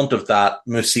in front of that,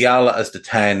 Musiala as the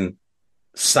 10,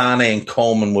 Sane and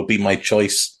Coman would be my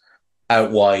choice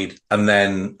out wide, and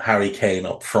then Harry Kane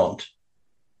up front.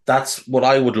 That's what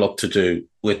I would look to do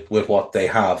with what they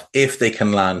have, if they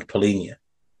can land Palhinha.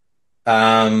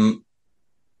 But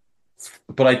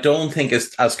I don't think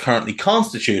as currently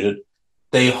constituted,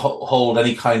 they hold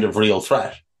any kind of real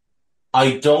threat.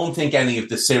 I don't think any of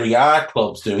the Serie A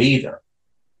clubs do either.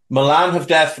 Milan have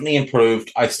definitely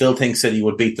improved. I still think City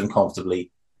would beat them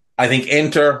comfortably. I think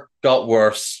Inter got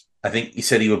worse. I think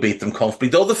City would beat them comfortably,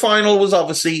 though the final was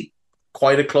obviously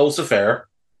quite a close affair.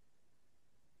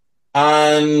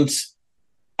 And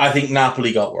I think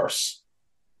Napoli got worse.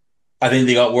 I think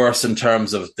they got worse in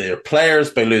terms of their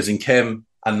players by losing Kim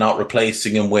and not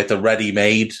replacing him with a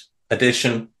ready-made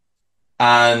addition.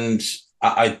 And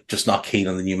I'm just not keen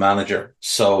on the new manager.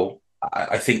 So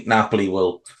I think Napoli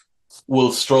will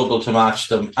struggle to match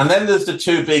them. And then there's the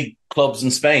two big clubs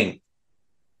in Spain.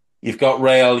 You've got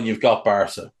Real and you've got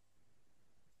Barca.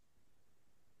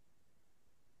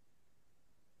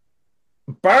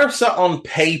 Barca on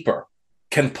paper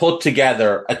can put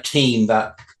together a team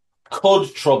that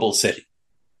could trouble City.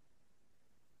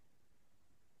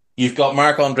 You've got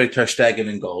Marc-Andre Ter Stegen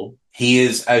in goal. He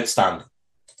is outstanding.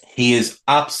 He is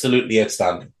absolutely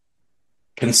outstanding.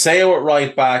 Cancelo at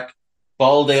right back,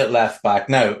 Balde at left back.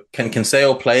 Now, can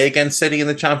Cancelo play against City in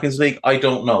the Champions League? I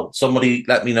don't know. Somebody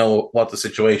let me know what the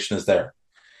situation is there.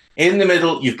 In the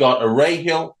middle, you've got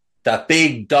Araujo, that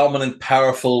big, dominant,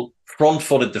 powerful,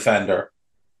 front-footed defender.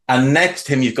 And next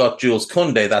to him, you've got Jules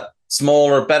Koundé, that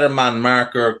smaller, better man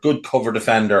marker, good cover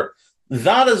defender.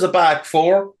 That as a back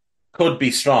four could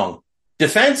be strong.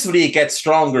 Defensively, it gets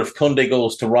stronger if Koundé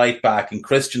goes to right back and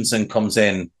Christensen comes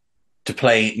in to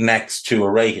play next to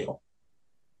Araujo.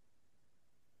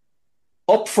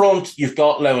 Up front, you've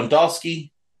got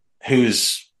Lewandowski,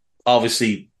 who's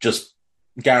obviously just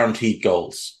guaranteed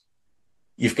goals.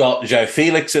 You've got João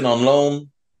Felix in on loan.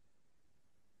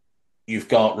 You've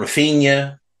got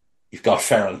Rafinha. You've got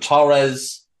Ferran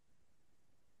Torres.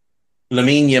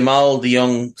 Lamine Yamal, the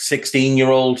young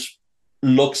 16-year-old,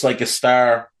 looks like a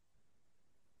star.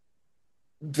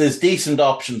 There's decent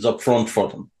options up front for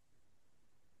them.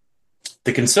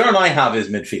 The concern I have is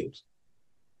midfield.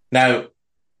 Now,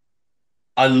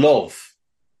 I love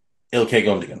Ilkay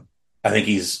Gundogan. I think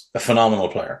he's a phenomenal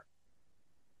player.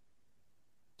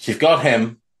 So you've got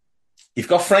him. You've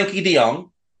got Frankie de Jong.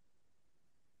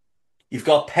 You've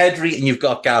got Pedri and you've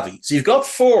got Gavi. So you've got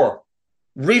four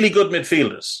really good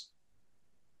midfielders.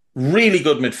 Really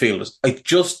good midfielders. I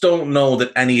just don't know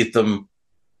that any of them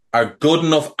are good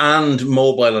enough and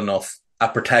mobile enough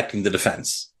at protecting the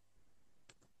defence.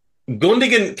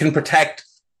 Gundogan can protect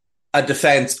a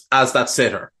defence as that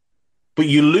sitter, but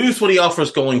you lose what he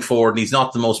offers going forward and he's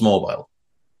not the most mobile.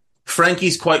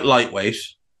 Frankie's quite lightweight.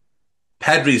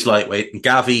 Pedri's lightweight. And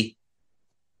Gavi,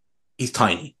 he's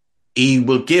tiny. He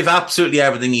will give absolutely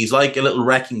everything. He's like a little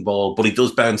wrecking ball, but he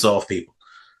does bounce off people.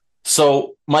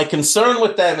 So my concern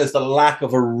with them is the lack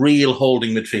of a real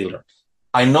holding midfielder.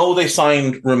 I know they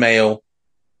signed Romeo.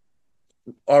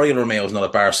 Oriol Romeo is not a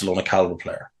Barcelona caliber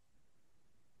player.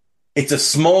 It's a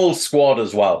small squad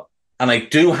as well. And I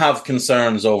do have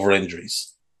concerns over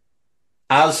injuries.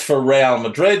 As for Real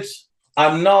Madrid,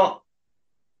 I'm not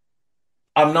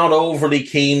overly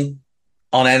keen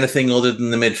on anything other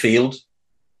than the midfield.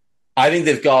 I think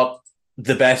they've got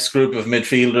the best group of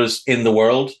midfielders in the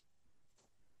world.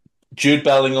 Jude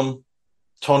Bellingham,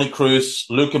 Toni Kroos,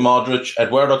 Luka Modric,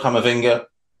 Eduardo Camavinga,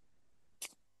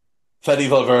 Fede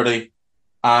Valverde,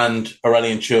 and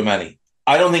Aurelien Tchouameni.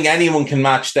 I don't think anyone can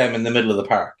match them in the middle of the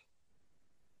park.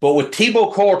 But with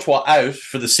Thibaut Courtois out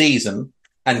for the season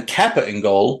and Kepa in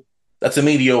goal, that's a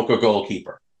mediocre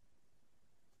goalkeeper.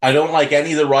 I don't like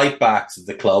any of the right backs at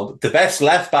the club. The best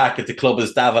left back at the club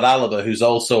is David Alaba, who's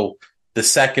also the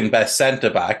second best centre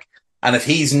back. And if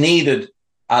he's needed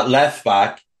at left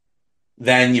back,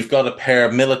 then you've got to pair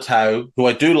Militao, who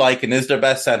I do like and is their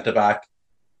best centre back,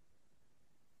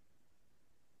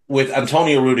 with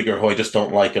Antonio Rudiger, who I just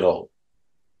don't like at all.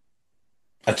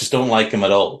 I just don't like him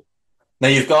at all. Now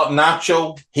you've got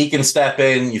Nacho, he can step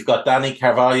in. You've got Dani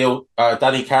Carvajal,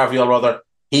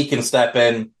 he can step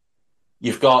in.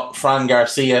 You've got Fran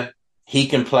Garcia, he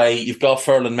can play. You've got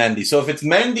Ferland Mendy. So if it's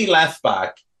Mendy left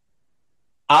back,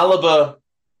 Alaba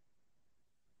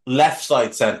left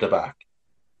side centre back,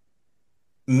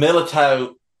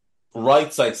 Militao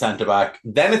right side centre back,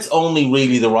 then it's only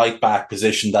really the right back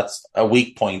position that's a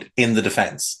weak point in the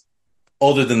defence,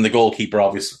 other than the goalkeeper,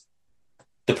 obviously.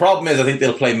 The problem is I think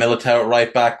they'll play Militao at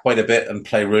right back quite a bit and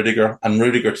play Rudiger, and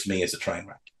Rudiger to me is a train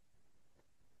wreck.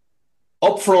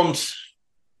 Up front,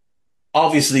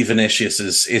 obviously Vinicius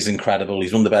is incredible.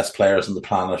 He's one of the best players on the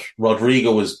planet.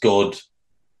 Rodrigo is good.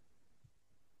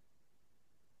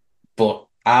 But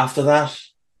after that,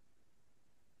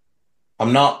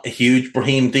 I'm not a huge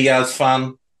Brahim Diaz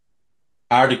fan.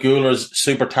 Arda Güler's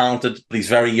super talented, but he's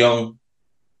very young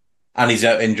and he's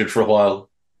out injured for a while.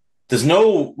 There's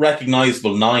no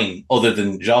recognisable 9 other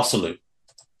than Joselu,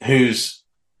 who's,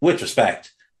 with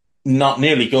respect, not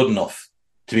nearly good enough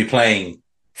to be playing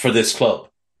for this club.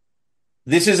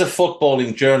 This is a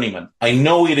footballing journeyman. I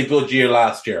know he had a good year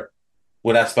last year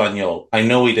with Espanyol. I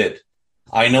know he did.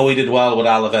 I know he did well with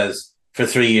Alaves for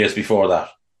 3 years before that.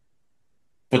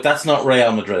 But that's not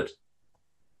Real Madrid.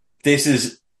 This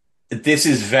is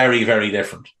very, very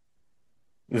different.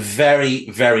 Very,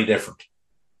 very different.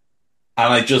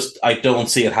 And I don't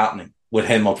see it happening with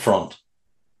him up front.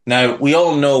 Now, we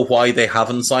all know why they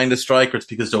haven't signed a striker. It's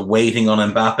because they're waiting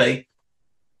on Mbappe.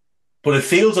 But it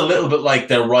feels a little bit like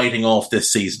they're writing off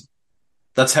this season.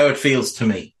 That's how it feels to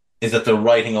me, is that they're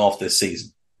writing off this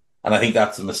season. And I think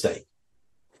that's a mistake.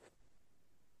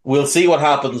 We'll see what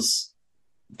happens.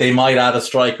 They might add a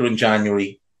striker in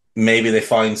January. Maybe they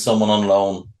find someone on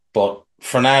loan. But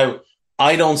for now,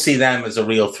 I don't see them as a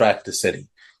real threat to City.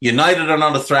 United are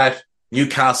not a threat.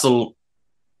 Newcastle,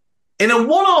 in a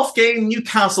one-off game,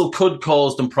 Newcastle could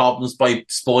cause them problems by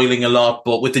spoiling a lot.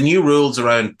 But with the new rules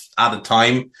around added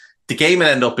time, the game will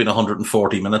end up in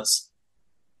 140 minutes.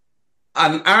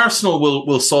 And Arsenal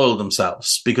will soil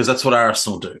themselves because that's what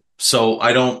Arsenal do. So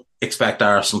I don't expect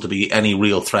Arsenal to be any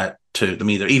real threat to them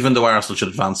either, even though Arsenal should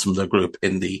advance from their group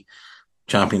in the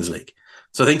Champions League.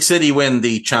 So I think City win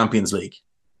the Champions League.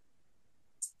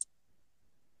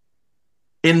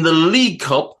 In the League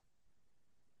Cup,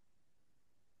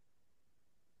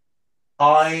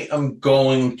 I am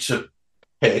going to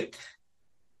pick...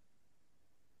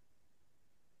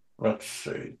 Let's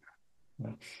see.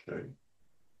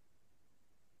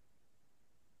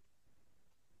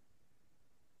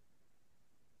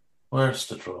 Where's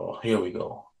the draw? Here we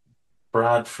go.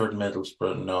 Bradford,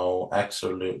 Middlesbrough, no.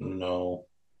 Exeter, Luton, no.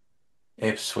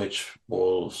 Ipswich,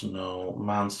 Wolves, no.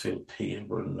 Mansfield,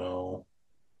 Peterborough, no.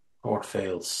 Port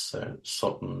Vale,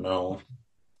 Sutton, no.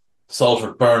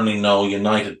 Salford, Burnley, no.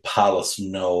 United, Palace,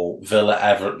 no. Villa,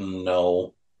 Everton,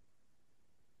 no.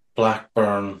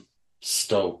 Blackburn,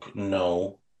 Stoke,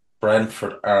 no.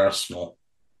 Brentford, Arsenal.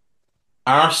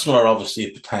 Arsenal are obviously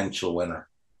a potential winner.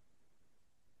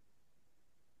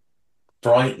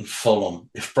 Brighton, Fulham.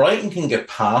 If Brighton can get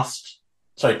past...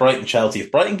 Brighton, Chelsea.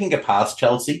 If Brighton can get past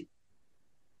Chelsea,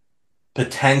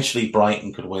 potentially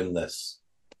Brighton could win this.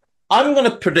 I'm going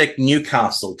to predict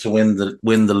Newcastle to win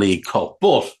the League Cup,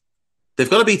 but they've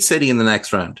got to beat City in the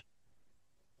next round.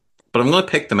 But I'm going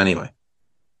to pick them anyway.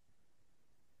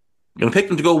 I'm going to pick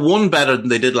them to go one better than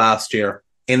they did last year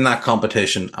in that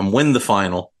competition and win the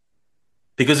final.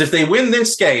 Because if they win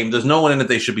this game, there's no one in it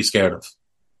they should be scared of.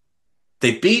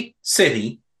 They beat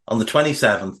City on the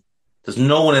 27th. There's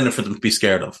no one in it for them to be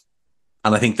scared of.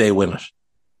 And I think they win it.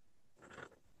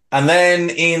 And then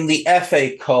in the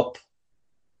FA Cup,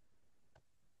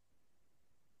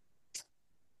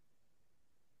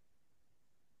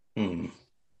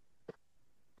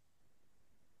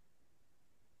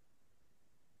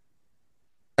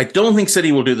 I don't think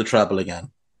City will do the treble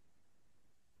again.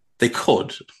 They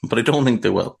could, but I don't think they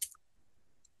will.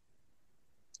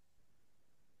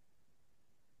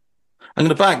 I'm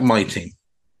going to back my team.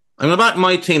 I'm going to back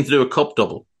my team to do a cup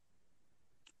double.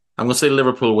 I'm going to say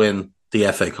Liverpool win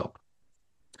the FA Cup.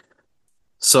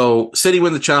 So City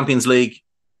win the Champions League,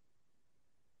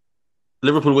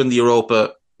 Liverpool win the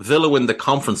Europa, Villa win the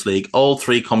Conference League, all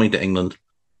three coming to England.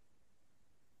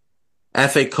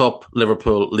 FA Cup,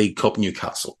 Liverpool, League Cup,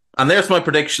 Newcastle. And there's my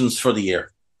predictions for the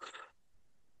year.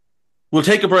 We'll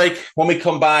take a break. When we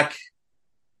come back,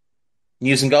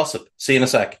 news and gossip. See you in a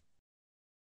sec.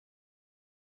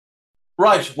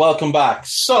 Right, welcome back.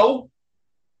 So,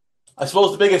 I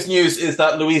suppose the biggest news is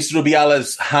that Luis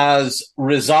Rubiales has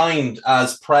resigned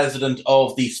as president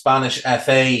of the Spanish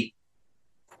FA,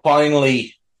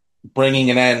 finally bringing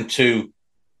an end to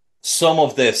some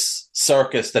of this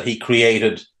circus that he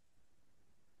created.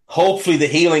 Hopefully the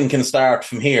healing can start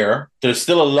from here. There's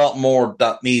still a lot more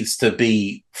that needs to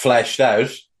be fleshed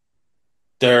out.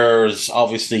 There's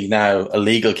obviously now a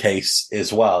legal case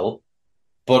as well.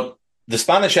 But the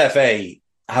Spanish FA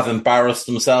have embarrassed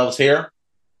themselves here.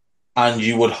 And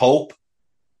you would hope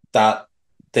that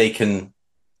they can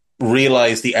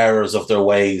realise the errors of their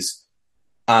ways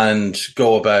and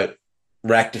go about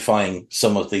rectifying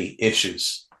some of the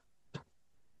issues.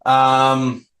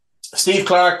 Steve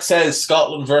Clarke says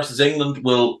Scotland versus England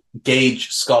will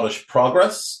gauge Scottish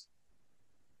progress.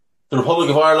 The Republic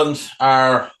of Ireland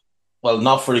are, well,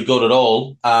 not very good at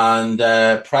all, and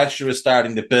pressure is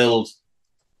starting to build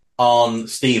on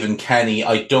Stephen Kenny.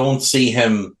 I don't see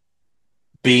him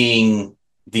being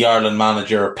the Ireland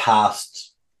manager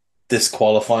past this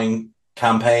qualifying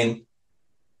campaign.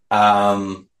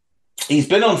 He's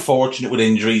been unfortunate with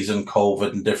injuries and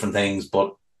COVID and different things,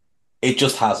 but it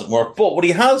just hasn't worked. But what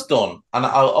he has done, and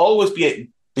I'll always be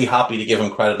happy to give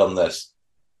him credit on this,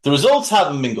 the results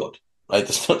haven't been good. Right?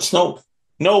 There's no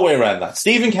way around that.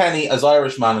 Stephen Kenny, as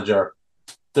Irish manager,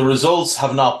 the results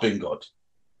have not been good.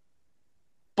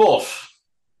 But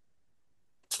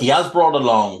he has brought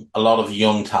along a lot of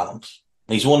young talent.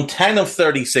 He's won 10 of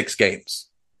 36 games,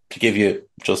 to give you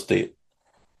just the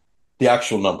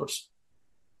actual numbers.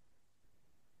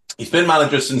 He's been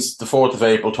manager since the 4th of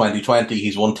April 2020.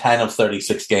 He's won 10 of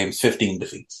 36 games, 15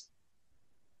 defeats.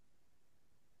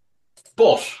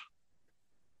 But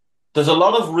there's a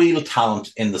lot of real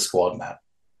talent in the squad now.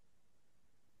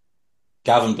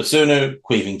 Gavin Basunu,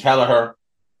 Caoimhín Kelleher,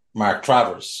 Mark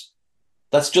Travers.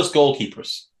 That's just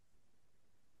goalkeepers.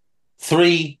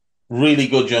 3 really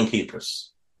good young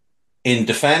keepers. In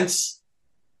defence,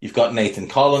 you've got Nathan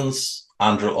Collins,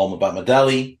 Andrew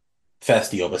Omobamidele,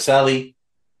 Festi Obaselli.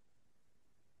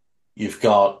 You've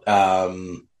got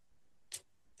Enda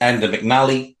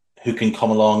McNally, who can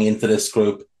come along into this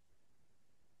group.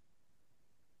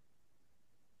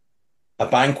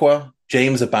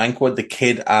 James Abankwah, the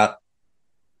kid at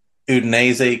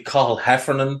Udinese, Cathal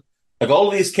Heffernan. Like, all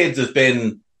of these kids have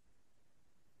been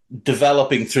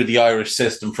developing through the Irish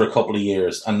system for a couple of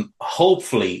years, and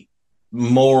hopefully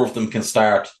more of them can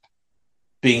start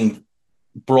being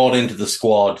brought into the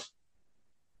squad.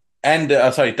 And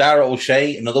Dara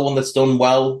O'Shea, another one that's done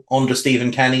well under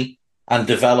Stephen Kenny and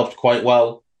developed quite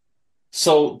well.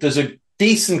 So there's a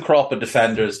decent crop of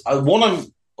defenders. One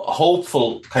I'm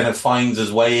hopeful kind of finds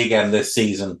his way again this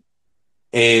season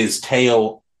is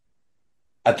Teo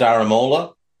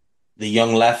Adaramola, the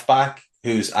young left back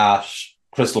who's at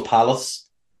Crystal Palace.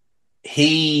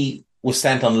 He was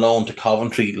sent on loan to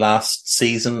Coventry last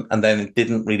season, and then it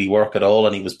didn't really work at all,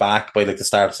 and he was back by the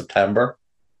start of September.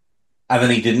 And then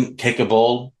he didn't kick a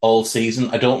ball all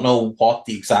season. I don't know what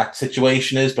the exact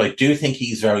situation is, but I do think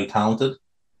he's very talented.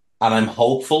 And I'm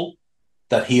hopeful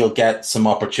that he'll get some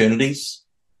opportunities.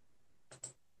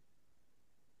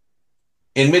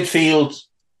 In midfield,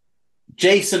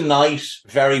 Jason Knight,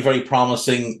 very, very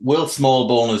promising. Will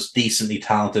Smallbone is decently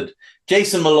talented.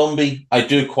 Jason Malumbi, I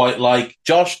do quite like.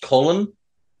 Josh Cullen,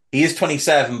 he is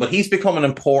 27, but he's become an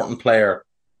important player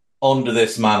under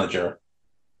this manager.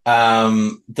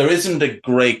 There isn't a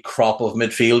great crop of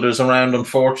midfielders around,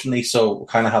 unfortunately, so we're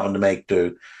kind of having to make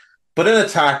do. But in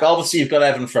attack, obviously, you've got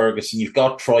Evan Ferguson, you've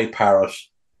got Troy Parrott,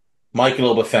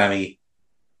 Michael Obafemi,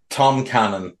 Tom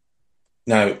Cannon.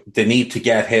 Now, they need to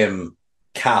get him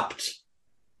capped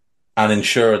and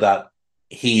ensure that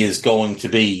he is going to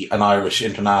be an Irish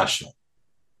international.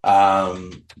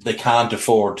 They can't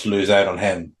afford to lose out on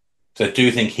him. So I do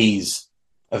think he's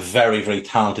a very, very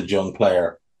talented young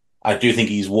player. I do think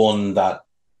he's one that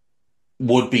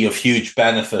would be of huge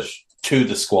benefit to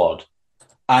the squad.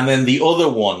 And then the other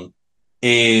one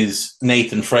is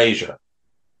Nathan Fraser.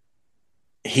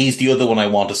 He's the other one I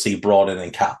want to see brought in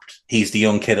and capped. He's the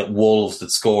young kid at Wolves that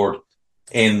scored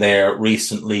in their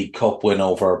recent League Cup win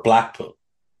over Blackpool.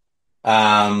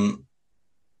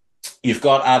 You've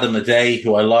got Adam Adey,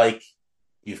 who I like.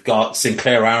 You've got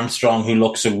Sinclair Armstrong, who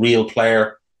looks a real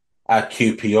player at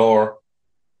QPR.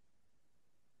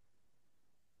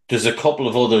 There's a couple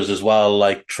of others as well,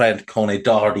 like Trent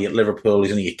Cone-Doherty at Liverpool.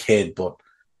 He's only a kid, but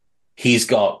he's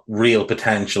got real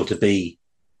potential to be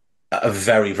a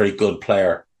very, very good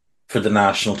player for the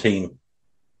national team.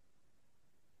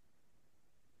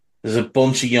 There's a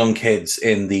bunch of young kids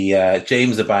in the...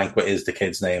 James Abankwah is the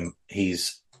kid's name.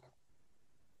 He's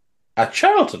at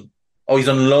Charlton. Oh, he's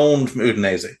on loan from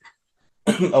Udinese.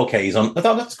 Okay, he's on... I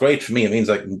thought that's great for me. It means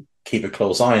I can keep a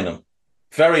close eye on him.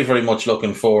 Very, very much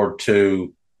looking forward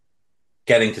to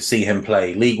getting to see him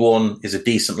play. League One is a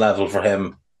decent level for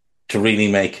him to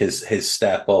really make his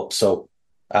step up. So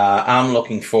I'm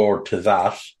looking forward to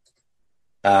that.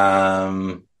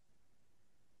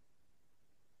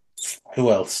 Who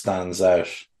else stands out?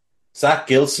 Zach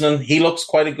Gilsonan, he looks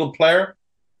quite a good player.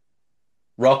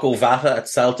 Rocco Vata at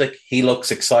Celtic, he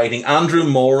looks exciting. Andrew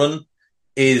Moran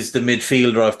is the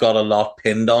midfielder I've got a lot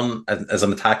pinned on as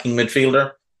an attacking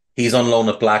midfielder. He's on loan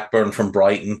at Blackburn from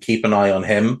Brighton. Keep an eye on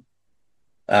him.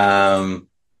 And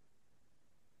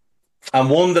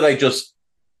one that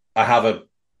I have a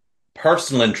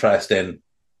personal interest in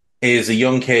is a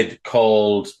young kid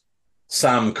called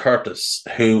Sam Curtis,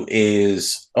 who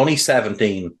is only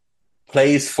 17,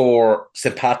 plays for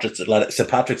St. Patrick's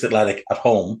Athletic at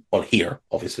home, well, here,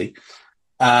 obviously.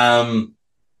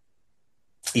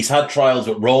 He's had trials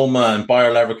with Roma and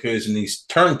Bayer Leverkusen. He's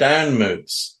turned down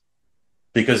moves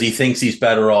because he thinks he's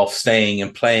better off staying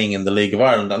and playing in the League of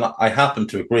Ireland. And I happen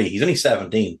to agree. He's only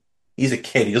 17. He's a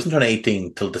kid. He doesn't turn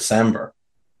 18 till December.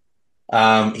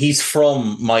 He's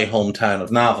from my hometown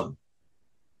of Navan.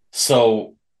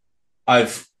 So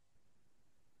I've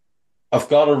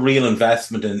got a real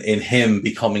investment in him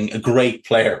becoming a great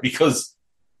player because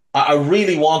I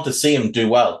really want to see him do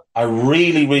well. I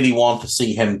really, really want to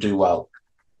see him do well.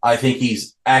 I think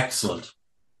he's excellent.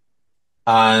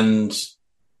 And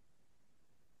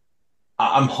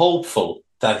I'm hopeful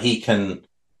that he can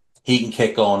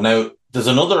kick on. Now,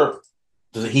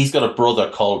 he's got a brother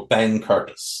called Ben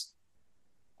Curtis,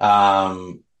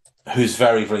 who's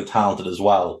very, very talented as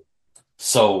well.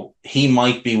 So he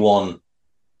might be one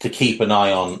to keep an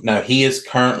eye on. Now, he is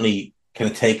currently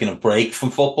kind of taking a break from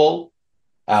football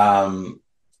to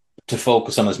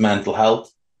focus on his mental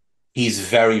health. He's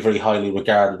very, very highly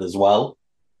regarded as well.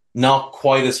 Not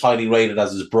quite as highly rated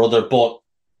as his brother, but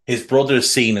his brother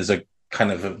is seen as a kind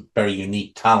of a very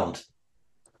unique talent.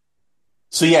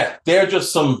 So yeah, they're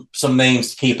just some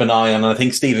names to keep an eye on. And I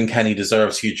think Stephen Kenny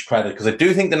deserves huge credit because I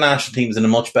do think the national team is in a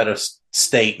much better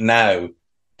state now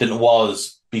than it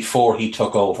was before he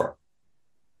took over.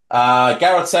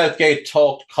 Gareth Southgate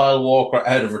talked Kyle Walker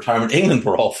out of retirement. England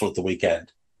were awful at the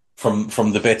weekend from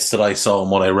the bits that I saw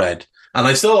and what I read. And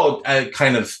I saw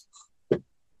kind of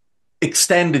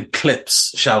extended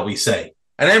clips, shall we say.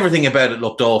 And everything about it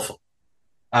looked awful.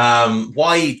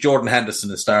 Why Jordan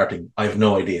Henderson is starting, I have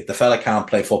no idea. The fella can't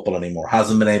play football anymore.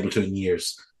 Hasn't been able to in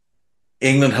years.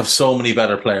 England have so many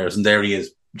better players, and there he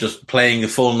is, just playing the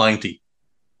full 90.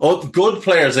 Oh, good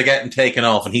players are getting taken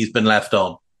off, and he's been left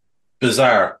on.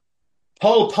 Bizarre.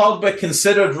 Paul Pogba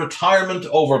considered retirement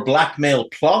over blackmail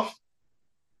plot.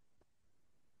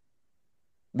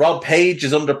 Rob Page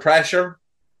is under pressure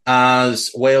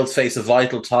as Wales face a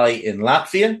vital tie in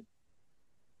Latvia.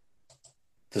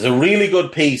 There's a really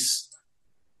good piece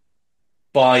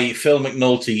by Phil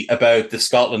McNulty about the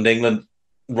Scotland-England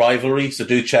rivalry, so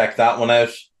do check that one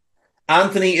out.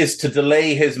 Anthony is to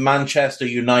delay his Manchester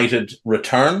United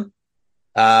return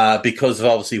because of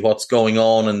obviously what's going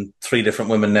on and 3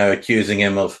 different women now accusing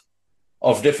him of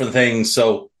different things.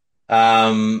 So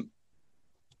my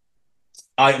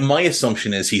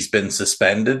assumption is he's been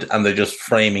suspended and they're just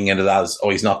framing it as,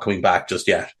 he's not coming back just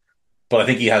yet. But I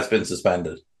think he has been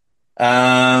suspended.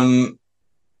 Hansi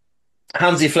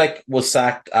Flick was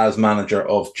sacked as manager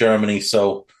of Germany,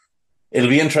 so it'll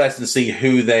be interesting to see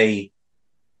who they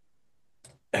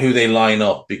line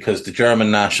up because the German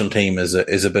national team is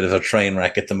a bit of a train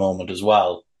wreck at the moment as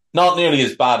well. Not nearly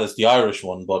as bad as the Irish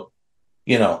one, but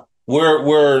you know,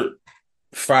 we're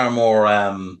far more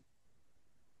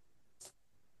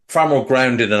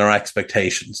grounded in our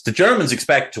expectations. The Germans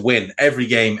expect to win every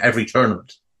game, every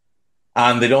tournament.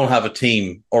 And they don't have a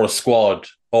team or a squad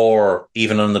or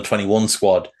even an under-21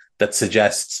 squad that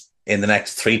suggests in the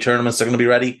next 3 tournaments they're going to be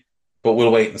ready. But we'll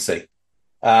wait and see.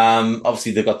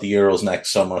 Obviously, they've got the Euros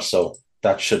next summer, so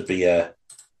that should be a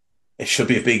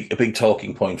big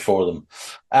talking point for them.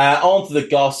 On to the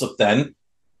gossip then.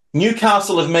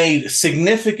 Newcastle have made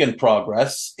significant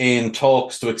progress in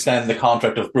talks to extend the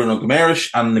contract of Bruno Guimaraes,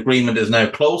 and an agreement is now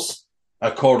close.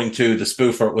 according to the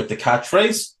spoofer with the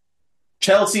catchphrase.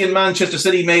 Chelsea and Manchester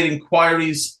City made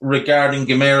inquiries regarding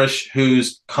Guimaraes,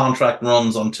 whose contract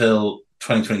runs until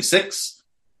 2026.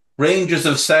 Rangers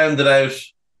have sounded out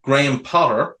Graham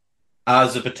Potter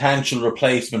as a potential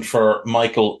replacement for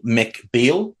Michael Mick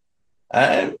Beale.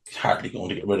 Hardly going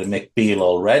to get rid of Mick Beale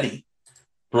already.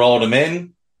 Brought him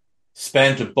in,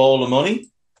 spent a bowl of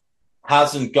money,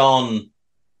 hasn't gone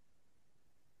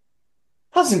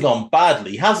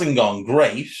badly, hasn't gone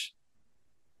great,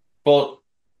 but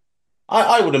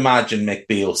I would imagine Mick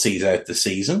Beale sees out the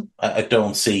season. I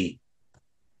don't see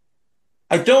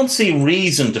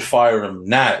reason to fire him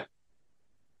now.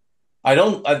 I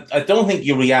don't think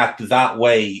you react that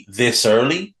way this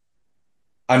early.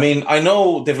 I mean, I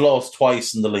know they've lost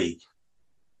twice in the league.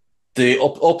 The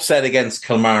upset against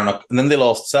Kilmarnock, and then they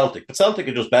lost Celtic. But Celtic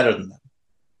are just better than them.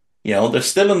 You know, they're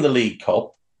still in the League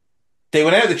Cup. They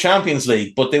went out of the Champions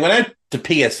League, but they went out to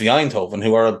PSV Eindhoven,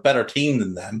 who are a better team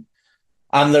than them.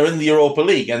 And they're in the Europa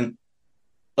League.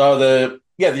 The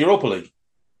Europa League.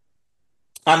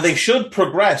 And they should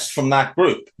progress from that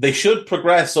group. They should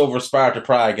progress over Sparta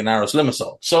Prague and Aris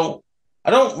Limassol. So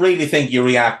I don't really think you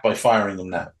react by firing them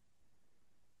now.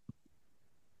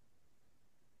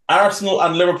 Arsenal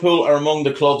and Liverpool are among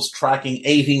the clubs tracking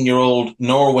 18-year-old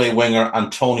Norway winger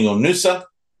Antonio Nusa,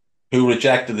 who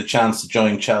rejected the chance to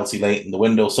join Chelsea late in the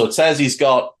window. So it says he's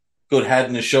got good head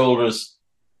in his shoulders,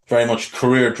 very much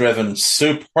career-driven,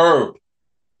 superb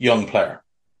young player.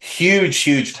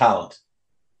 Huge talent.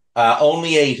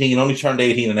 Only 18, only turned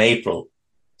 18 in April.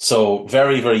 So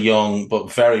very, very young, but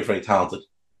very, very talented.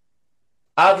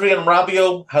 Adrien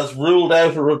Rabiot has ruled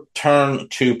out a return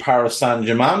to Paris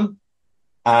Saint-Germain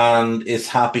and is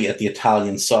happy at the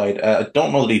Italian side. I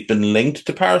don't know that he'd been linked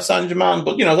to Paris Saint-Germain,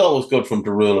 but, you know, it's always good for him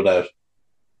to rule it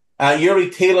out.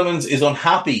 Yuri Tielemans is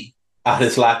unhappy at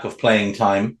his lack of playing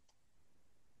time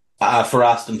for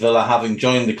Aston Villa, having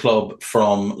joined the club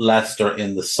from Leicester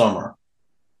in the summer.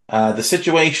 The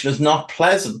situation is not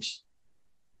pleasant.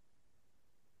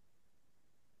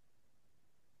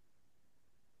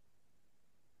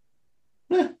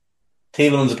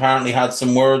 Tielemans apparently had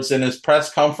some words in his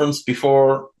press conference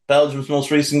before Belgium's most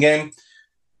recent game.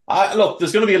 Look,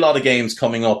 there's going to be a lot of games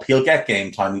coming up. He'll get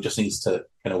game time. He just needs to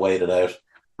kind of wait it out.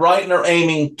 Brighton are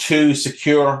aiming to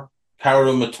secure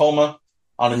Kaoru Mitoma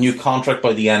on a new contract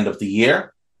by the end of the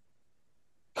year.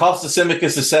 Kostas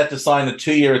Tsimikas is set to sign a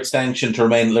 2-year extension to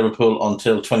remain at Liverpool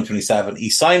until 2027.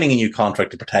 He's signing a new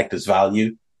contract to protect his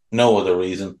value. No other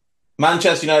reason.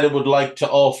 Manchester United would like to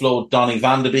offload Donny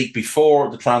van de Beek before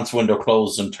the transfer window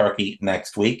closes in Turkey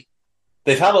next week.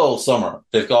 They've had all summer.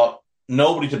 They've got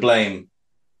nobody to blame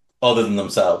other than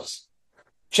themselves.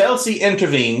 Chelsea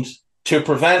intervened to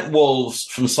prevent Wolves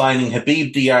from signing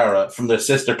Habib Diarra from their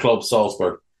sister club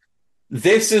Salzburg.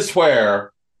 This is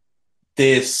where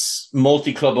this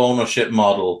multi-club ownership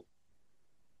model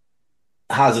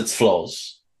has its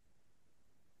flaws.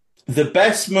 The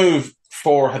best move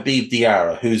for Habib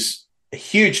Diarra, who's a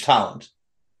huge talent,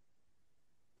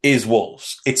 is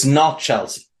Wolves. It's not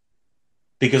Chelsea.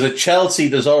 Because at Chelsea,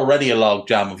 there's already a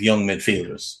logjam of young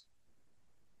midfielders.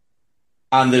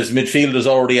 And there's midfielders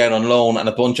already out on loan and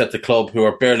a bunch at the club who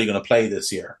are barely going to play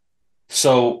this year.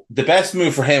 So the best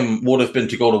move for him would have been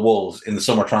to go to Wolves in the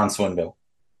summer transfer window.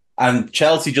 And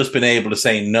Chelsea just been able to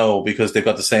say no because they've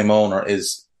got the same owner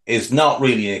is not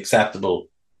really an acceptable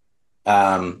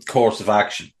course of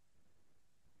action.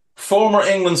 Former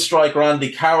England striker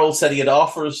Andy Carroll said he had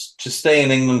offers to stay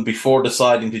in England before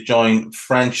deciding to join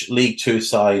French League Two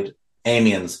side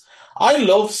Amiens. I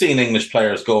love seeing English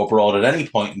players go abroad at any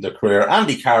point in their career.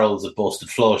 Andy Carroll is a busted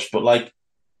flush, but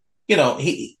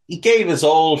he gave his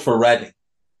all for Reading.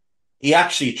 He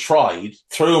actually tried,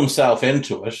 threw himself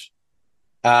into it.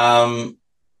 So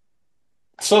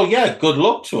yeah, good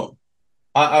luck to him.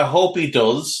 I hope he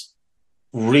does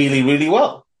really, really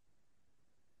well.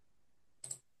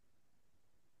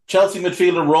 Chelsea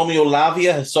midfielder Romeo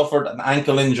Lavia has suffered an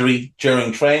ankle injury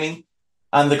during training,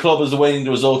 and the club is awaiting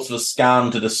the results of a scan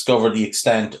to discover the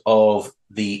extent of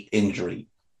the injury.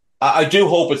 I do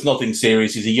hope it's nothing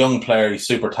serious. He's a young player. He's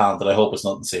super talented. I hope it's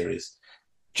nothing serious.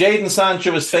 Jadon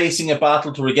Sancho is facing a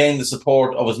battle to regain the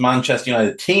support of his Manchester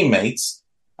United teammates,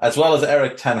 as well as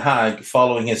Erik ten Hag,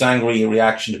 following his angry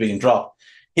reaction to being dropped.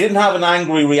 He didn't have an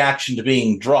angry reaction to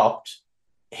being dropped.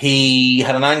 He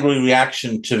had an angry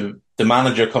reaction to the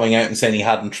manager coming out and saying he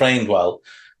hadn't trained well.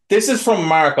 This is from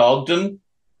Mark Ogden,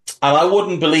 and I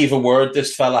wouldn't believe a word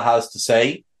this fella has to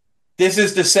say. This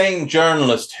is the same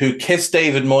journalist who kissed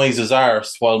David Moyes'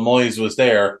 arse while Moyes was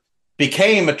there,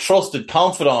 became a trusted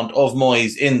confidant of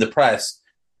Moyes in the press,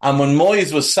 and when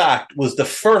Moyes was sacked, was the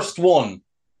first one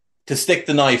to stick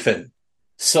the knife in.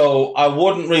 So I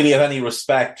wouldn't really have any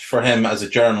respect for him as a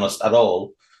journalist at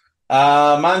all.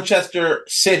 Manchester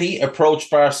City approached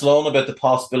Barcelona about the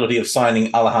possibility of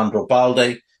signing Alejandro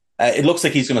Balde. It looks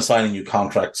like he's going to sign a new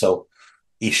contract, so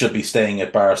he should be staying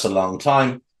at Barca a long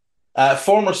time.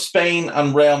 Former Spain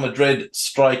and Real Madrid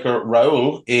striker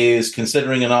Raul is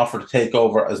considering an offer to take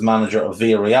over as manager of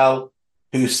Villarreal,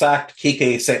 who sacked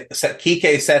Quique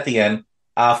Setien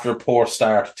after a poor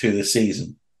start to the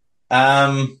season.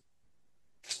 I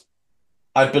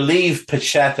believe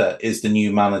Pacheta is the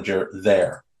new manager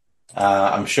there.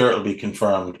 I'm sure it'll be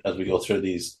confirmed as we go through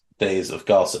these days of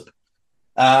gossip.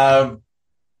 Borussia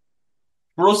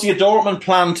Dortmund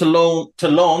plan to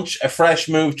launch a fresh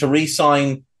move to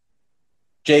re-sign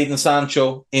Jadon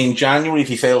Sancho in January if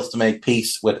he fails to make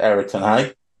peace with Erik ten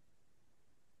Hag.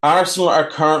 Arsenal are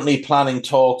currently planning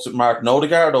talks with Martin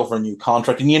Odegaard over a new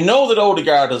contract. And you know that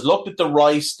Odegaard has looked at the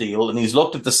Rice deal and he's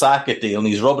looked at the Saka deal and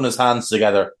he's rubbing his hands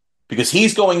together because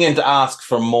he's going in to ask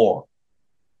for more.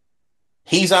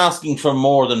 He's asking for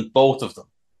more than both of them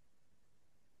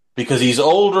because he's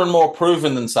older and more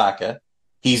proven than Saka.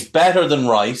 He's better than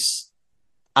Rice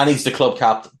and he's the club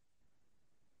captain.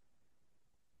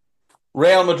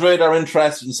 Real Madrid are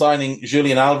interested in signing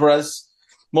Julian Alvarez.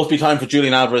 Must be time for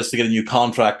Julian Alvarez to get a new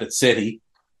contract at City.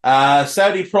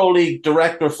 Saudi Pro League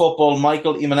Director of Football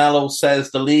Michael Imanello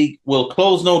says the league will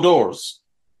close no doors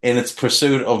in its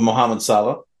pursuit of Mohamed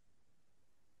Salah.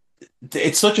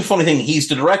 It's such a funny thing. He's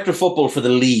the Director of Football for the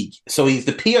league. So he's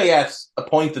the PIF's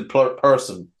appointed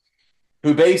person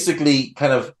who basically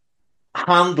kind of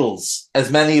handles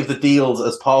as many of the deals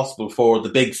as possible for the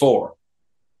Big Four.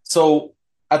 So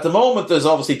at the moment, there's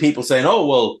obviously people saying, oh,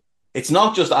 well, it's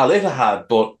not just Al Ittihad,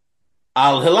 but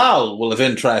Al Hilal will have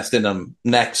interest in him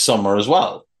next summer as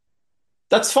well.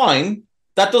 That's fine.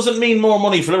 That doesn't mean more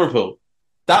money for Liverpool.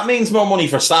 That means more money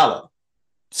for Salah.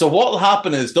 So what will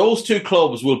happen is those two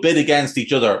clubs will bid against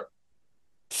each other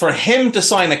for him to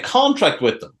sign a contract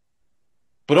with them.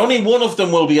 But only one of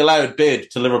them will be allowed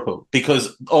bid to Liverpool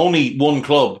because only one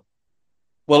club,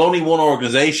 well, only one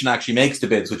organisation actually makes the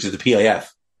bids, which is the PIF.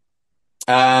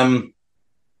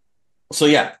 So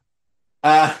yeah,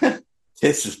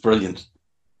 this is brilliant.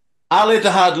 Al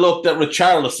Ittihad looked at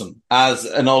Richarlison as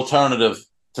an alternative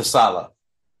to Salah.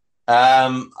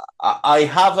 I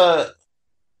have a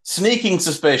sneaking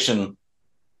suspicion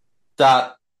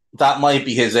that might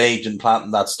be his agent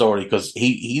planting that story because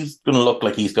he's going to look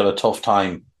like he's got a tough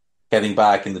time getting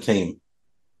back in the team.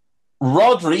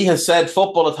 Rodri has said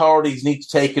football authorities need to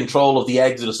take control of the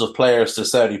exodus of players to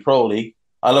Saudi Pro League.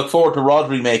 I look forward to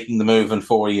Rodri making the move in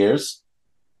 4 years.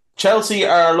 Chelsea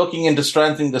are looking into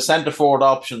strengthening the centre-forward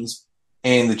options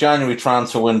in the January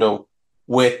transfer window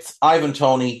with Ivan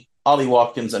Toney, Ollie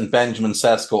Watkins and Benjamin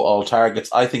Sesko all targets.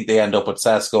 I think they end up with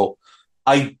Sesko.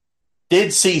 I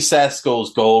did see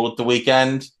Sesko's goal at the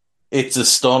weekend. It's a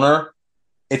stunner.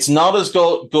 It's not as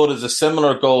good as a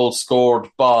similar goal scored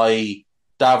by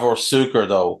Davor Suker,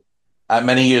 though,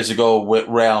 many years ago with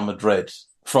Real Madrid.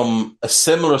 From a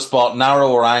similar spot,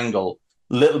 narrower angle,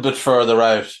 a little bit further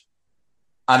out.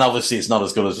 And obviously it's not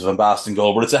as good as a Van Basten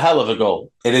goal, but it's a hell of a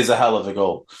goal. It is a hell of a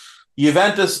goal.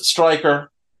 Juventus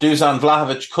striker Dusan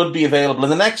Vlahovic could be available in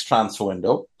the next transfer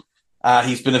window.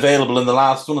 He's been available in the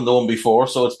last one and the one before,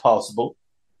 so it's possible.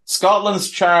 Scotland's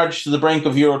charge to the brink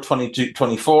of Euro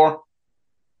 2024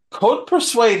 could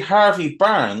persuade Harvey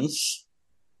Barnes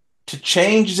to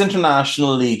change his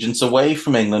international allegiance away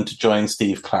from England to join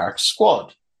Steve Clarke's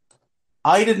squad.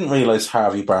 I didn't realise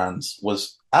Harvey Barnes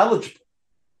was eligible.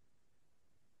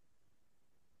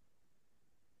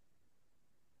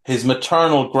 His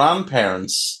maternal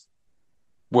grandparents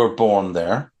were born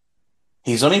there.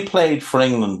 He's only played for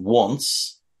England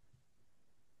once.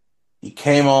 He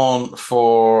came on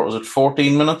for, was it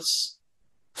 14 minutes?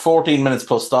 14 minutes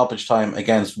plus stoppage time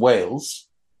against Wales.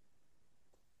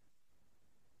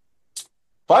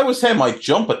 If I was him, I'd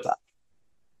jump at that.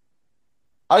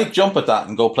 I'd jump at that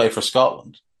and go play for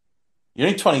Scotland. You're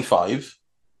only 25.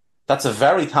 That's a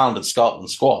very talented Scotland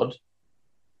squad.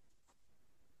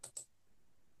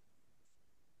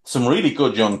 Some really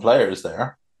good young players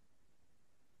there.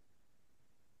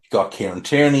 You've got Kieran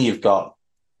Tierney, you've got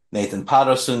Nathan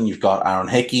Patterson, you've got Aaron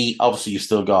Hickey. Obviously, you've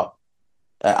still got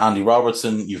Andy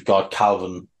Robertson. You've got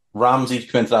Calvin Ramsey to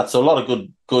come into that. So a lot of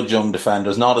good young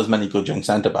defenders. Not as many good young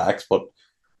centre-backs, but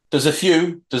there's a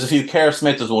few. There's a few. Kerr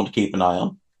Smith is one to keep an eye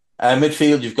on.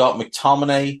 Midfield, you've got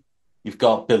McTominay. You've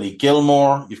got Billy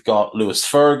Gilmore. You've got Lewis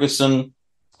Ferguson.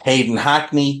 Hayden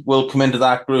Hackney will come into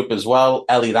that group as well.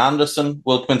 Elliot Anderson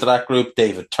will come into that group.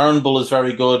 David Turnbull is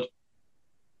very good.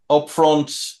 Up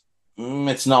front,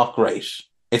 it's not great.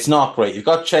 It's not great. You've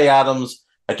got Che Adams.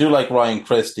 I do like Ryan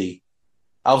Christie.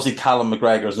 Obviously, Callum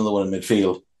McGregor is another one in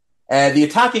midfield. The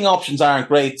attacking options aren't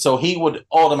great, so he would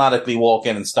automatically walk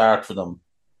in and start for them.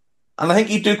 And I think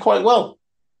he'd do quite well.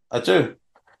 I do.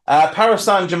 Paris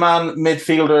Saint-Germain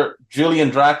midfielder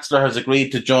Julian Draxler has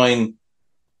agreed to join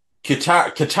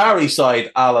Qatari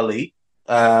side Al Ahly.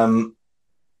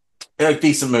 A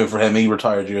decent move for him. He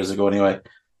retired years ago anyway.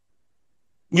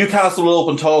 Newcastle will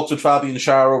open talks with Fabian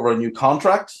Schär over a new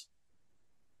contract.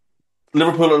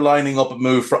 Liverpool are lining up a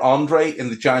move for Andre in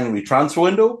the January transfer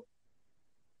window.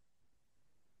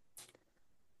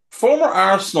 Former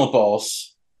Arsenal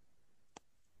boss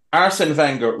Arsene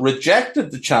Wenger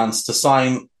rejected the chance to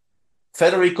sign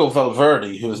Federico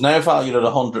Valverde, who is now valued at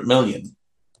 100 million,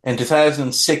 in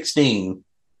 2016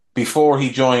 before he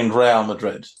joined Real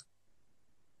Madrid.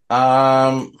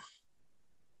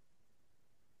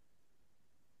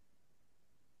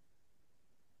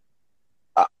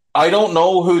 I don't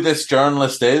know who this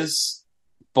journalist is,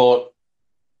 but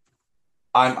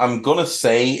I'm going to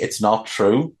say it's not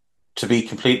true, to be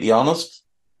completely honest.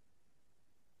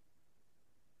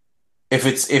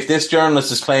 If this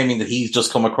journalist is claiming that he's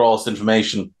just come across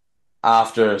information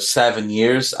after 7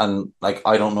 years and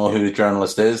I don't know who the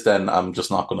journalist is, then I'm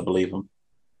just not going to believe him.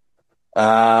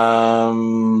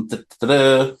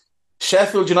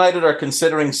 Sheffield United are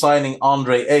considering signing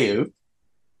Andre Ayew,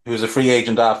 who's a free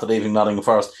agent after leaving Nottingham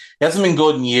Forest. He hasn't been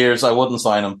good in years. I wouldn't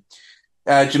sign him.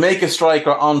 Jamaica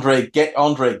striker Andre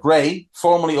Gray,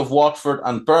 formerly of Watford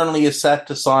and Burnley, is set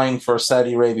to sign for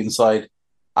Saudi Arabian side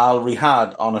Al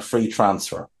Riyadh on a free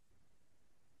transfer.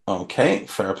 Okay,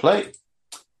 fair play.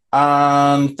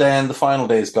 And then the final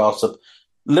day's gossip.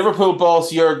 Liverpool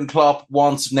boss Jurgen Klopp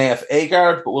wants Naif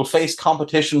Agard, but will face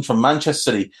competition from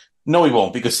Manchester City. No, he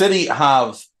won't, because City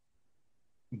have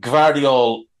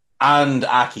Gvardiol and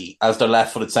Aki as their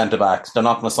left-footed centre-backs. They're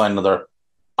not going to sign another.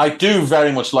 I do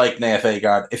very much like Naif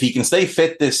Agard. If he can stay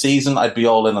fit this season, I'd be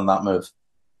all in on that move.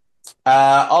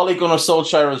 Ole Gunnar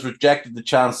Solskjaer has rejected the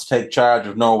chance to take charge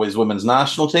of Norway's women's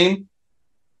national team.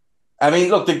 I mean,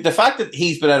 look, the fact that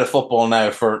he's been out of football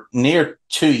now for near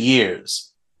 2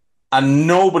 years and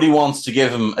nobody wants to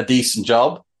give him a decent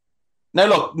job. Now,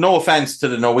 look, no offence to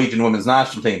the Norwegian women's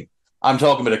national team. I'm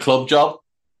talking about a club job.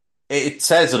 It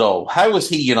says it all. How was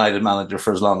he United manager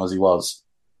for as long as he was?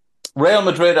 Real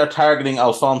Madrid are targeting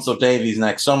Alphonso Davies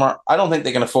next summer. I don't think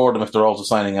they can afford him if they're also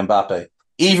signing Mbappe.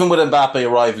 Even with Mbappe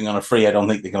arriving on a free, I don't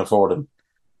think they can afford him.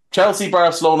 Chelsea,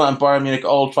 Barcelona and Bayern Munich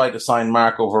all tried to sign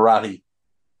Marco Verratti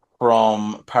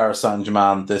from Paris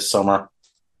Saint-Germain this summer.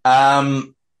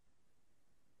 Cameron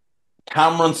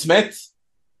Smith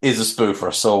is a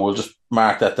spoofer, so we'll just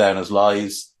mark that down as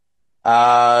lies.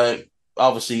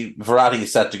 Obviously, Verratti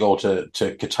is set to go to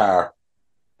Qatar.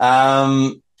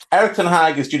 Erik ten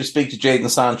Hag is due to speak to Jadon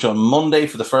Sancho on Monday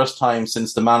for the first time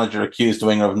since the manager accused the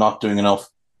winger of not doing enough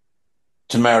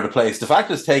to merit a place. The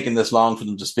fact it's taken this long for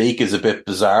them to speak is a bit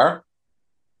bizarre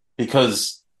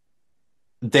because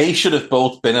they should have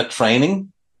both been at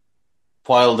training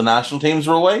while the national teams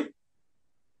were away.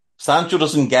 Sancho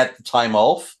doesn't get the time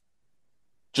off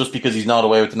just because he's not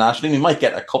away with the national team. He might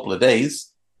get a couple of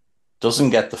days,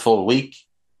 doesn't get the full week.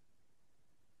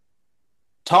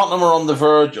 Tottenham are on the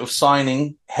verge of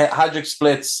signing Hajduk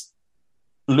Split's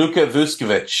Luka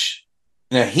Vuskovic.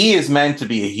 Now, he is meant to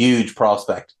be a huge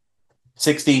prospect.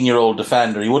 16-year-old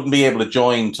defender. He wouldn't be able to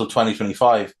join until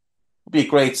 2025. It would be a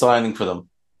great signing for them.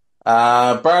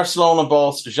 Barcelona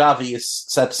boss Xavi is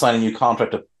set to sign a new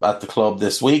contract at the club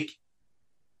this week.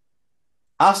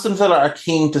 Aston Villa are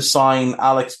keen to sign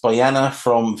Alex Baena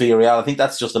from Villarreal. I think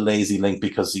that's just a lazy link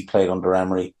because he played under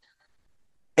Emery.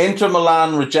 Inter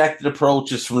Milan rejected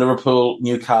approaches from Liverpool,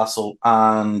 Newcastle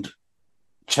and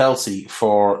Chelsea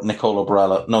for Nicolo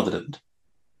Barella. No, they didn't.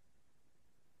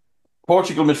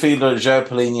 Portugal midfielder João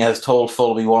Palhinha has told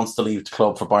Fulham he wants to leave the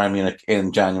club for Bayern Munich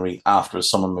in January after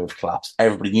his summer move collapsed.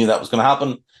 Everybody knew that was going to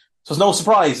happen, so it's no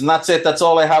surprise. And that's it. That's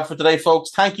all I have for today,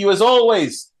 folks. Thank you as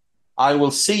always. I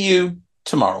will see you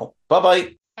tomorrow.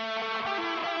 Bye-bye.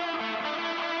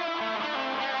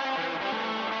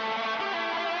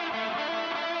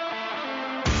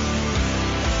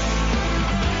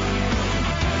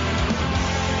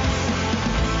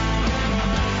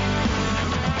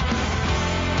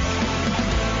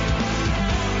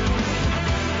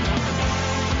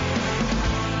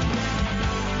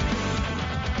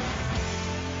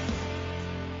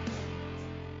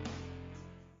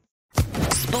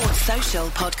 Sports Social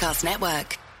Podcast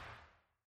Network.